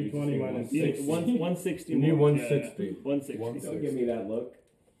 No. 320 you minus Yeah, 60. 160 You need more. 160. Yeah, 160. 160. Don't give me that look.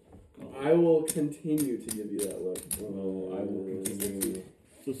 I will continue to give you that look. Well, I will continue.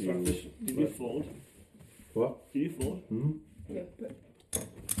 So Starfish, did you fold? What? Did you fold? Hmm? Okay, put-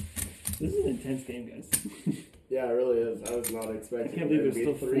 This is an intense game, guys. Yeah, it really is. I was not I expecting. can't believe there there's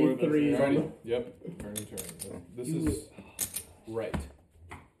to be still three 4 of us. threes. Ready? Yep. Turn and turn. This is right.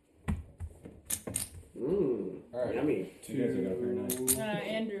 Alright. Yummy. You guys are gonna pair nine.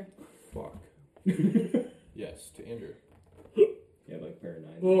 Andrew. Fuck. Yes, to Andrew. Yeah, like pair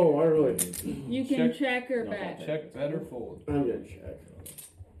nine. Oh, I really. You can Check. check or No, bet. Check, bet, or fold. I'm gonna check.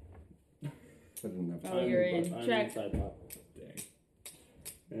 I didn't have Oh, you're in. I'm Check. inside pot. Dang.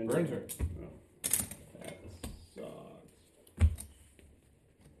 And Burn turn. That sucks.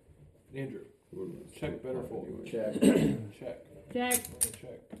 Andrew. Wouldn't Check, bet, or fold. anyway. Check. Check. Check.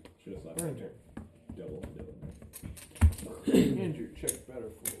 Check. Should have slapped Burn turn. double. Andrew, check, bet, or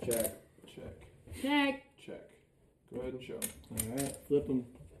fold. Check. Check. Check. Check. Go ahead and show. Alright, flip them.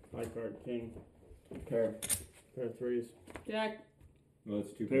 high card king. Pair. Pair of threes. Check. Well,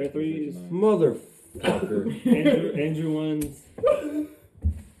 it's two Pair of threes. Motherfucker. Andrew ones.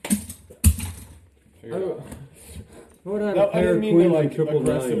 Figure it out. I would have No, a I pair didn't of mean to queens like and triple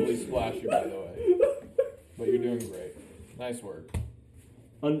aggressively nines. splash you, by the way. But you're doing great. Nice work.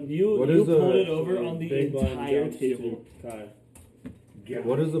 You What you is pulled a- it over on the Big blind entire jumps table. to tie.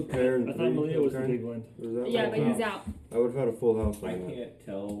 What is a pair and I three? thought Malia was the Okay. big blind. Or is that Yeah, like but that? he's out. I would have had a full house I on that. can't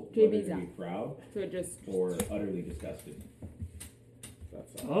tell JB's whether to be out. proud So it just. or utterly disgusted.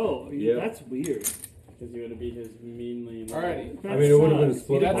 That's Oh, Yeah. that's weird. because you would have beat his meanly. Alrighty. That I mean, it would have been a sucks.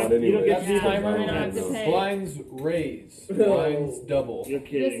 split You don't- pot you anyway. don't get That's to the do that. timer. I don't have to pay. Blinds raise. Blinds double. You're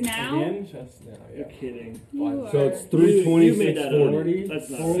kidding. Just now? Again? Just now, You're yeah. kidding. You So are- it's 320, You made that up. 640. That's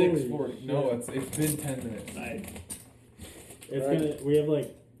not Holy 640. No, it's been 10 minutes. It's gonna. We have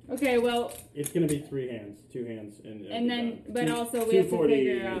like. Okay, well, It's gonna be 3 hands, 2 hands, and it'll and be then, done. but Two- also we have to 240.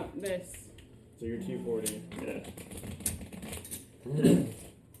 figure out this. So you're 240 Yeah.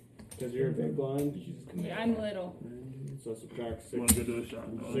 because you're a big blind. Yeah, I'm little. So subtract You 6, want to go do a shot?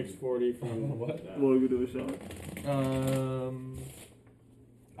 640 from What? that. Want to go do a shot?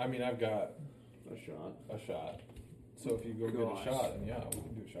 I mean, I've got A shot. a shot. So if you go Gosh. get a shot, then yeah, we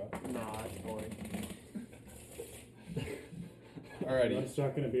can do a shot. Nah, it's boring. Alrighty. One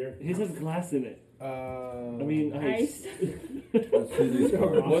shot and a beer. His has glass in it. I I mean, ice. Ice. Let's see these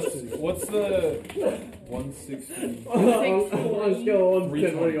cards. what's the 160? On a scale of 1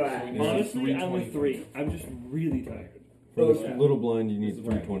 to 10, what are you So we at? need Honestly, I'm a 320. 3. I'm just really tired. For this Yeah. little blind, you need This is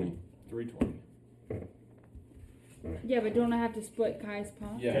what I 320. 320. Yeah, but don't I have to split Kai's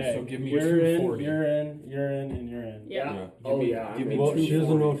pot? Yeah, Okay, so give me you're in, 240. you're in, and you're in. Yeah. Yeah. Oh, me, yeah, Give I'm me in. Well, she doesn't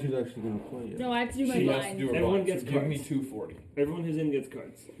 240. know if she's actually going to play yet. No, I have to do my She has to blind. do a Everyone blind, gets so give me cards. 240. Everyone who's in gets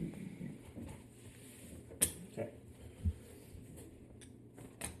cards.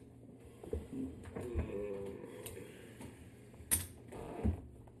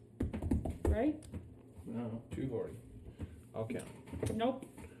 Right? No. 240. I'll count. Nope.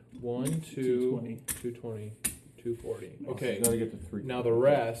 1, 2, 220. 220, 240. You Okay. got to get to 3. Now the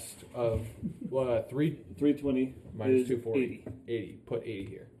rest of 3 320 minus is 240. 80. 80. Put 80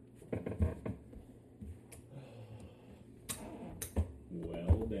 here.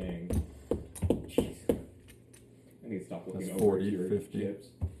 Well, dang. Jeez. I need to stop looking That's over 40, your 50. chips.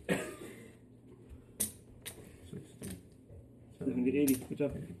 60. 70, 80. Good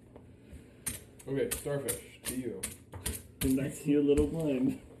job. Okay, Starfish, to you. And that's your little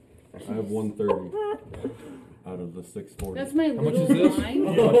blind. I have 130 out of the 640. That's my much little is this? blind.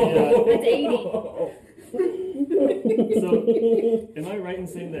 Yeah. That's 80. So, am I right in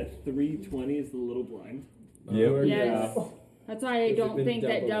saying that 320 is the little blind? Yep. Yes. That's why I Has it don't been think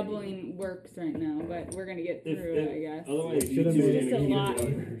that doubling? doubling works right now, but we're gonna get If- through if- it, I guess. Otherwise, Should you have two made are It's it just a gonna lot.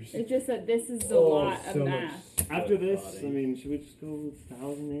 keep It's just that this is a Oh, lot of so much math. After this, body. I mean, should we just go with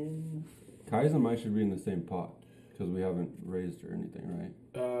 1,000 in? Kai's and mine should be in the same pot because we haven't raised or anything, right?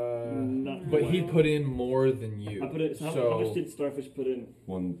 Not But much. he put in more than you. I put it. So how much did Starfish put in?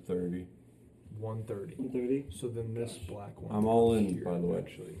 130. 130. 130. So then this black one. I'm all in, here by the way.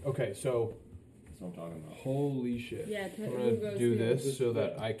 Actually. Okay, so That's what I'm talking about. holy shit. Yeah, I'm who gonna goes do who? this so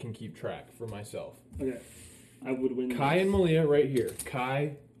that I can keep track for myself. Okay. I would win. Kai this. and Malia right here.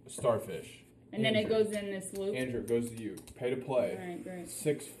 Kai, Starfish. And then it Andrew. goes in this loop. Andrew, it goes to you. Pay to play. Alright, great.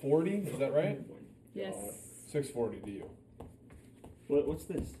 640, is that right? Yes. 640 to you. What's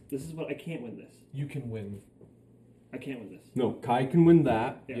this? This is what I can't win. This. You can win. I can't win this. No, Kai can win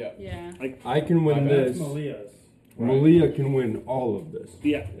that. Yeah. Yeah. I can win My bad. That's this. Malia's. Malia can win all of this.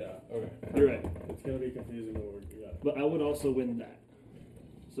 Yeah. Yeah. Okay. You're right. It's gonna be confusing, but we're good. But I would also win that.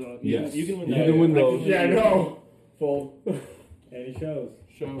 So Yes. you can win You that. can win I those. Yeah, I know. Fold. And he shows.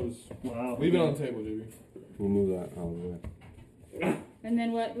 Shows. Wow. Leave it on the table, JB. We'll move that out of the way. And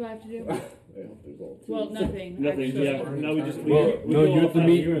then what do I have to do? Yeah, there's all two. Well, nothing. Nothing. actually. Yeah. Now we just. we Well, we no, go you have off to that.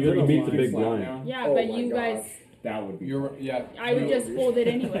 meet. you You have to meet the and big slap blind. now. Yeah, Oh but my you guys, gosh. That would be. You're yeah. I would just fold it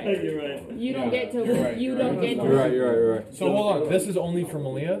anyway. You're right. You don't Yeah, get to. you're right, you you're don't right. get to. You're right. You're right. You're right. So hold on. This is only for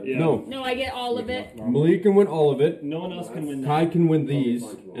Malia. Yeah. No, No, I get all of it. Malia can win all of it. No one else can win Kai that. can win these,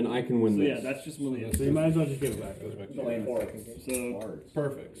 and I can win So yeah, this. that's just Malia. So you might as well just give it back. Goes back to So, you. So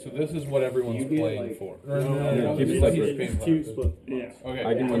Perfect. So this is what everyone's You get, playing like- for. Yeah, keep it he's separate. paying for Two it. split. yeah. Okay.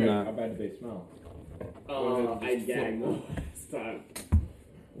 I can win okay. that. How bad do they smell? I gagged last time.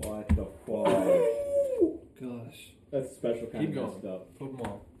 What the fuck? Gosh. That's a special kind Keep of going. messed up. Put them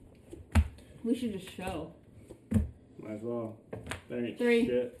all. We should just show. Might as well. There ain't 3.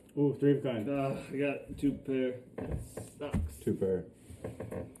 shit. Ooh, 3 of kind. I got 2 pair. Sucks. 2 pair.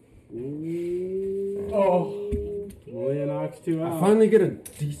 Oh. Malia knocks 2 out. I finally get a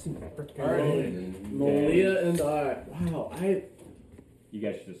decent freaking All right. roll. Malia and I. Wow, You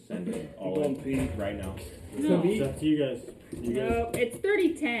guys should just send it I'm all going in pee. right now. No. It's up to you guys. You guys. No, it's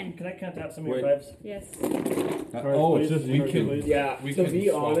 30-10. Can I count out some of Wait. your fives? Yes. Oh, it's just We Cards, can- please. yeah. We to can be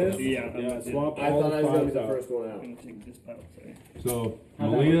swap honest, them. Yeah. Yeah, swap I all thought the I was gonna be fives the out. first one I'm out. gonna take this pile. Sorry. So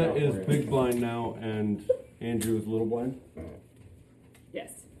How'd that Malia work out is for you? big blind now, and Andrew is little blind.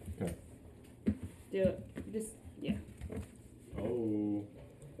 Yes. Okay. Do it. Just yeah. Oh.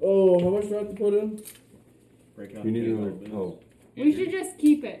 Oh, how much do I have to put in? Break out You the need big another. old bits. Oh, We should just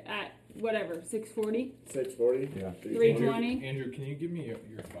keep it at whatever 640, 640. yeah. 320. Andrew, can you give me your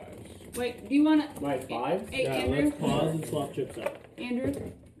fives? Wait, do you want to? My fives? Hey, Yeah, Andrew. let's pause and swap chips out. Andrew,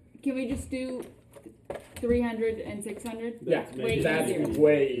 can we just do 300 and 600? Yeah, Way that's easier.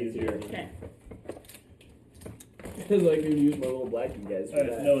 way easier. Okay. Because I can use my little blackie guys for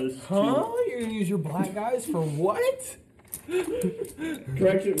that. No, this is You're gonna use your black guys for what?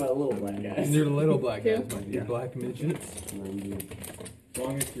 Correction, my little black guys. Your little black Two? guys, my black midgets. 90. As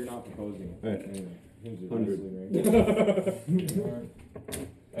long as you're not proposing. Hey. Anyway, things are 100. wrestling, right?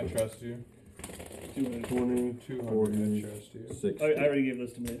 I trust you. 200. 20, 200. 40, I trust you. 60. I already gave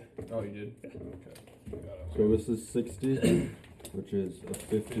those to me. Oh, you did? Okay. Got it. So this is 60, which is a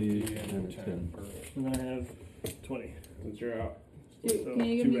 50 and a 10. Perfect. And then I have 20. Since you're out. Do, So, can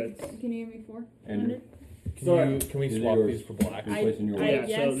you give 2 me? reds. Can you give me 400? Andrew. Can we These are swap yours. these for black? You're placing your Yeah, so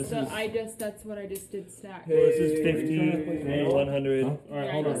Yes, this is- that's what I just did stack. Well, this is 50, Hey, 100. Huh? Alright,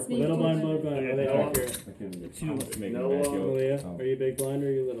 Yeah, hold I on. just need Little blind, 200. little blind. Are they Yeah. accurate? I can't Two. make No, a bad joke. Malia, Oh. are you big blind or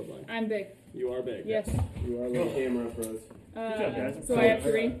are you little blind? I'm big. You are big. Yes. You are The little. camera froze. job, guys. So I have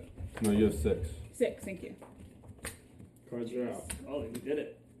 3? No, you have 6. 6, thank you. Cards are out. Oh, we did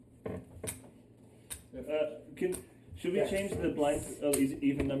it. Should we change the blinds? Oh,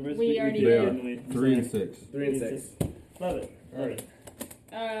 even numbers? We already They did. are didn't we? 3 and 6. 3 and 6. Love it.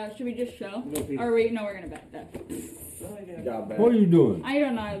 Alright. Should we just show? Go, Peter. Or no, we're gonna bet that. Got back. What are you doing? I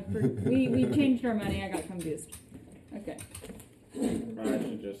don't know. We changed our money. I got confused. Okay. I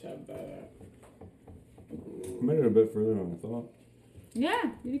should just have that. I made it a bit further than I thought.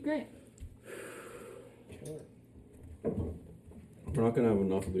 Yeah, you did great. We're not gonna have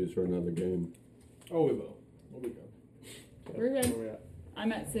enough of these for another game. Oh, we will. We'll be good. We're Where good. we at?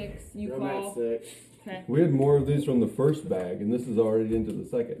 I'm at 6. You I'm at call. 6. Okay. We had more of these from the first bag, and this is already into the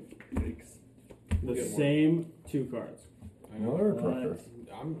second. The same 2 cards. I No, know. they're a trucker.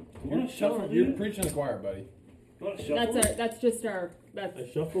 wanna shuffle You're these? preaching to the choir, buddy. You want to shuffle? That's just our. That's I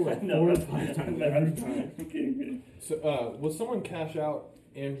shuffle like No, 4 or that's 5 fine. times every time. Okay. So, will someone cash out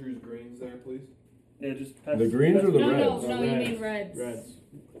Andrew's greens there, please? Yeah, just pass The greens or the no, reds? no, you Reds. mean reds. Reds.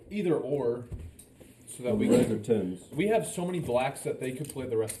 Either or, so that The we reds can. are 10s. We have so many blacks that they could play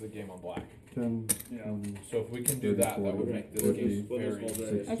the rest of the game on black. 10, Yeah. 20, So if we can do that, that would make this 40, game 50, very.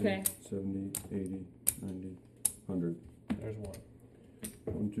 60, Okay. 70, 80, 90, 100. There's one.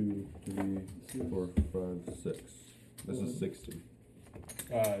 1, 2, 3, 4, 5, 6. This is 60.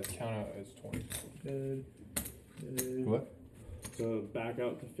 Count out as 20. Good. Good. What? So back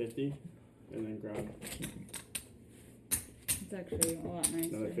out to 50 and then grab It's actually a lot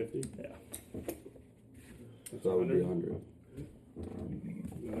nicer. another 50. Yeah. That's So that would be 100. 100.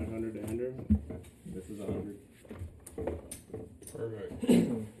 Another 100 to 100. This is 100. Perfect.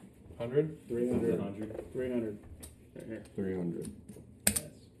 100? 300. 300. Right here. 300.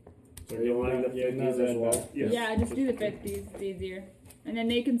 So Are you wanting the getting that 50s as red well? back. Yes. Yeah, just do the 50s. It's easier. And then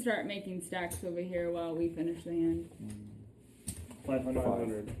they can start making stacks over here while we finish the hand. 500.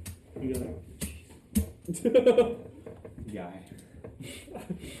 500. You got it. Guy.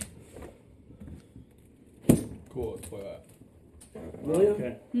 Cool, let's play that. William,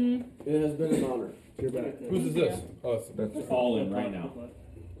 Okay. it has been an honor. You're back. Whose is this? Oh, it's That's All in right now.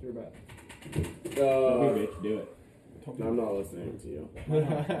 You're back. Bitch, do it. I'm not listening to you.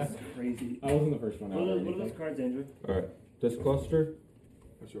 That's crazy. I wasn't the first one out. What or are those anything. cards, Andrew? Alright. This cluster,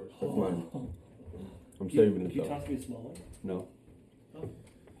 What's yours? that's mine. I'm Can saving it you though. toss me a small one? No.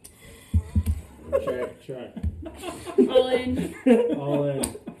 Check. All in. All in.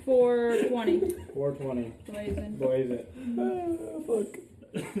 420. 420. Blazing. Blaze it. Fuck.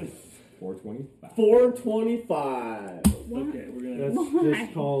 420. 425. Okay, we're gonna. Let's Why?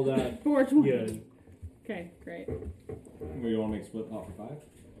 just call that 420. good. Okay, great. We want to make split pot for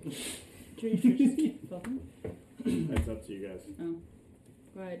 5? Should we just flip 'em? That's up to you guys. Oh.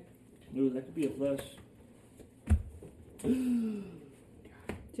 Go ahead. Ooh, that could be a flush.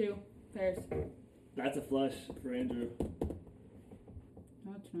 2 pairs. That's a flush for Andrew.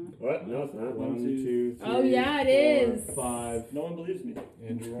 No, it's not. What? No, it's not. 1, 2, 3. Oh, yeah, it is. 5. No one believes me.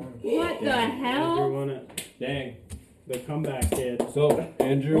 Andrew won. What the Andrew hell? won it. Dang. The comeback kid. So,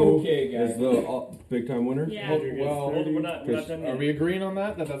 Andrew Okay, guys. is the big time winner? Yeah. Andrew gets Well, 30. We're not done Are yet. we agreeing on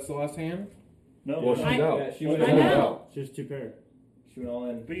that? That's the last hand? No, Well, she's I- out. Yeah, she She's went I all in. know. It's just 2 pairs. She went all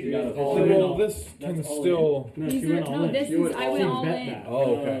in. But She you- got a it's full all in. Well, this can That's all still. No, These she are, went all no, in. this She is, went I all went in. all Bet in. that.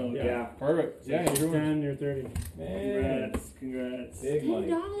 Oh, okay. Yeah. Yeah. Perfect. Yeah, She's Andrew won. 10, you're 30. Man. Congrats. Big money.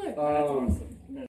 $10. That's Um, awesome.